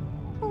safe.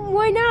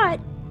 Why not?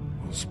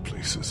 Those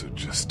places are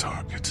just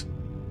targets.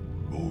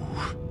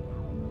 Move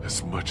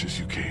as much as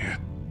you can.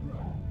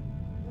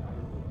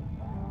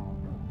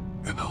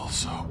 And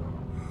also,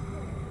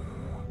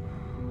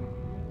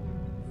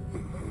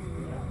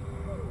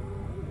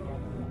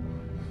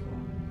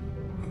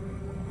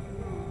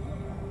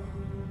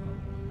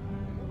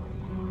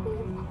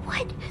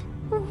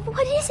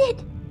 What is it?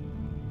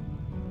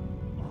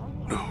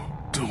 no,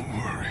 don't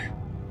worry.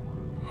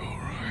 All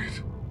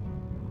right.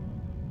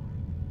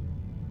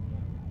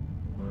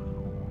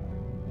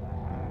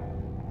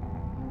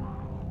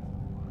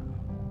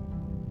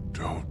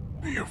 Don't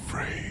be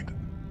afraid.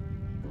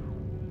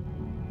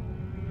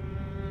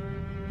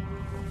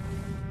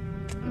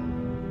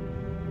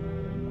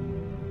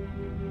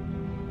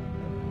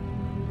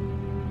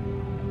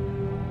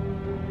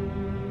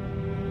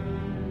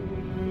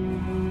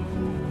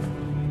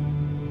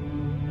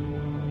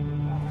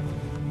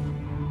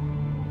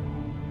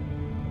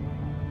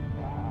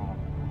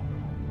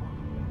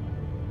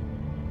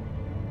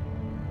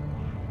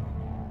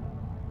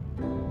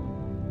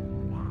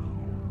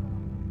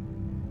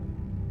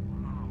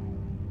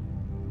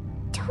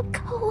 Don't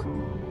go.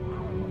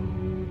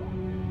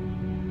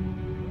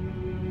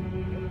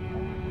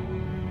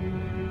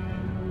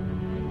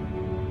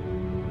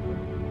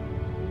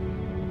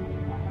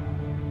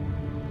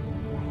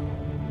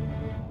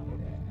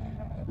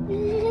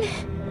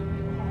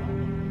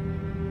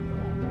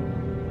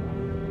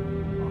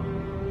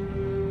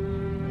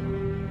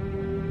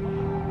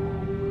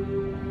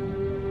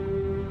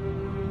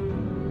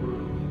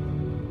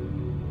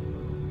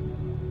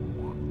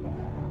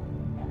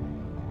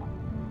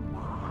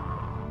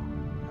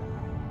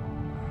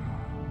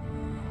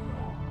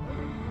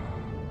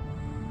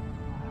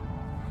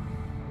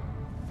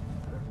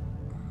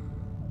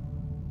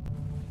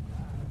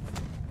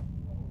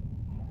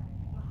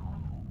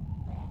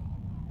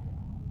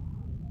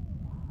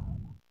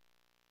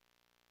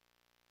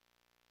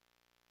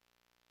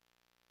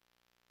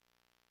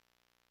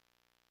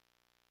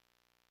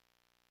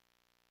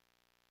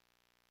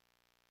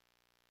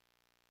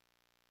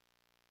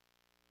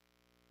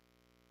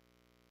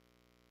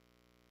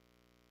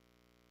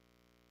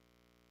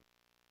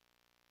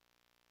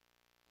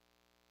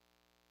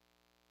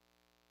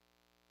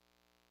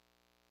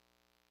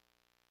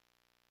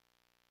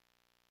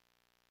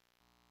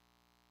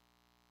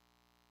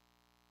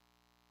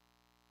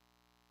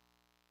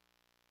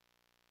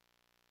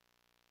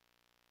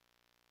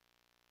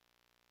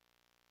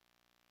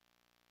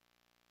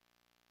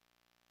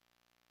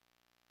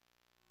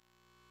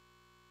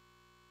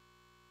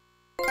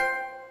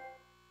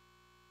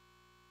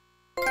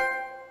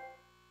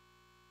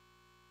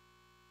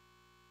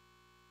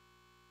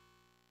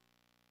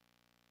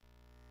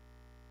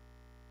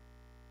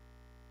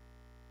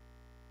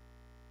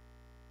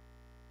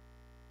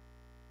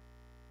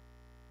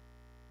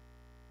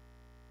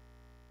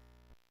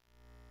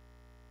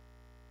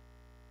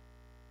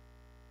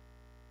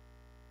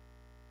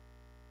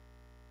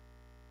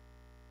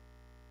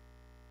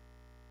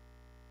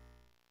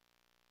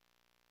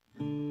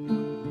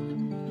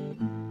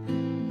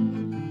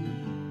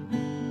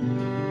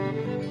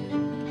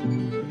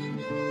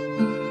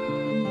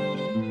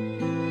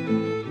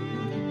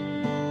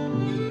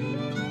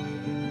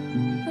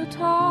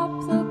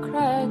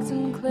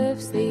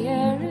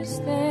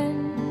 thin.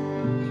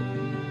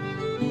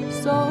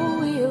 So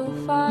we'll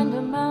find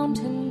a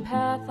mountain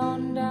path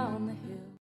on down.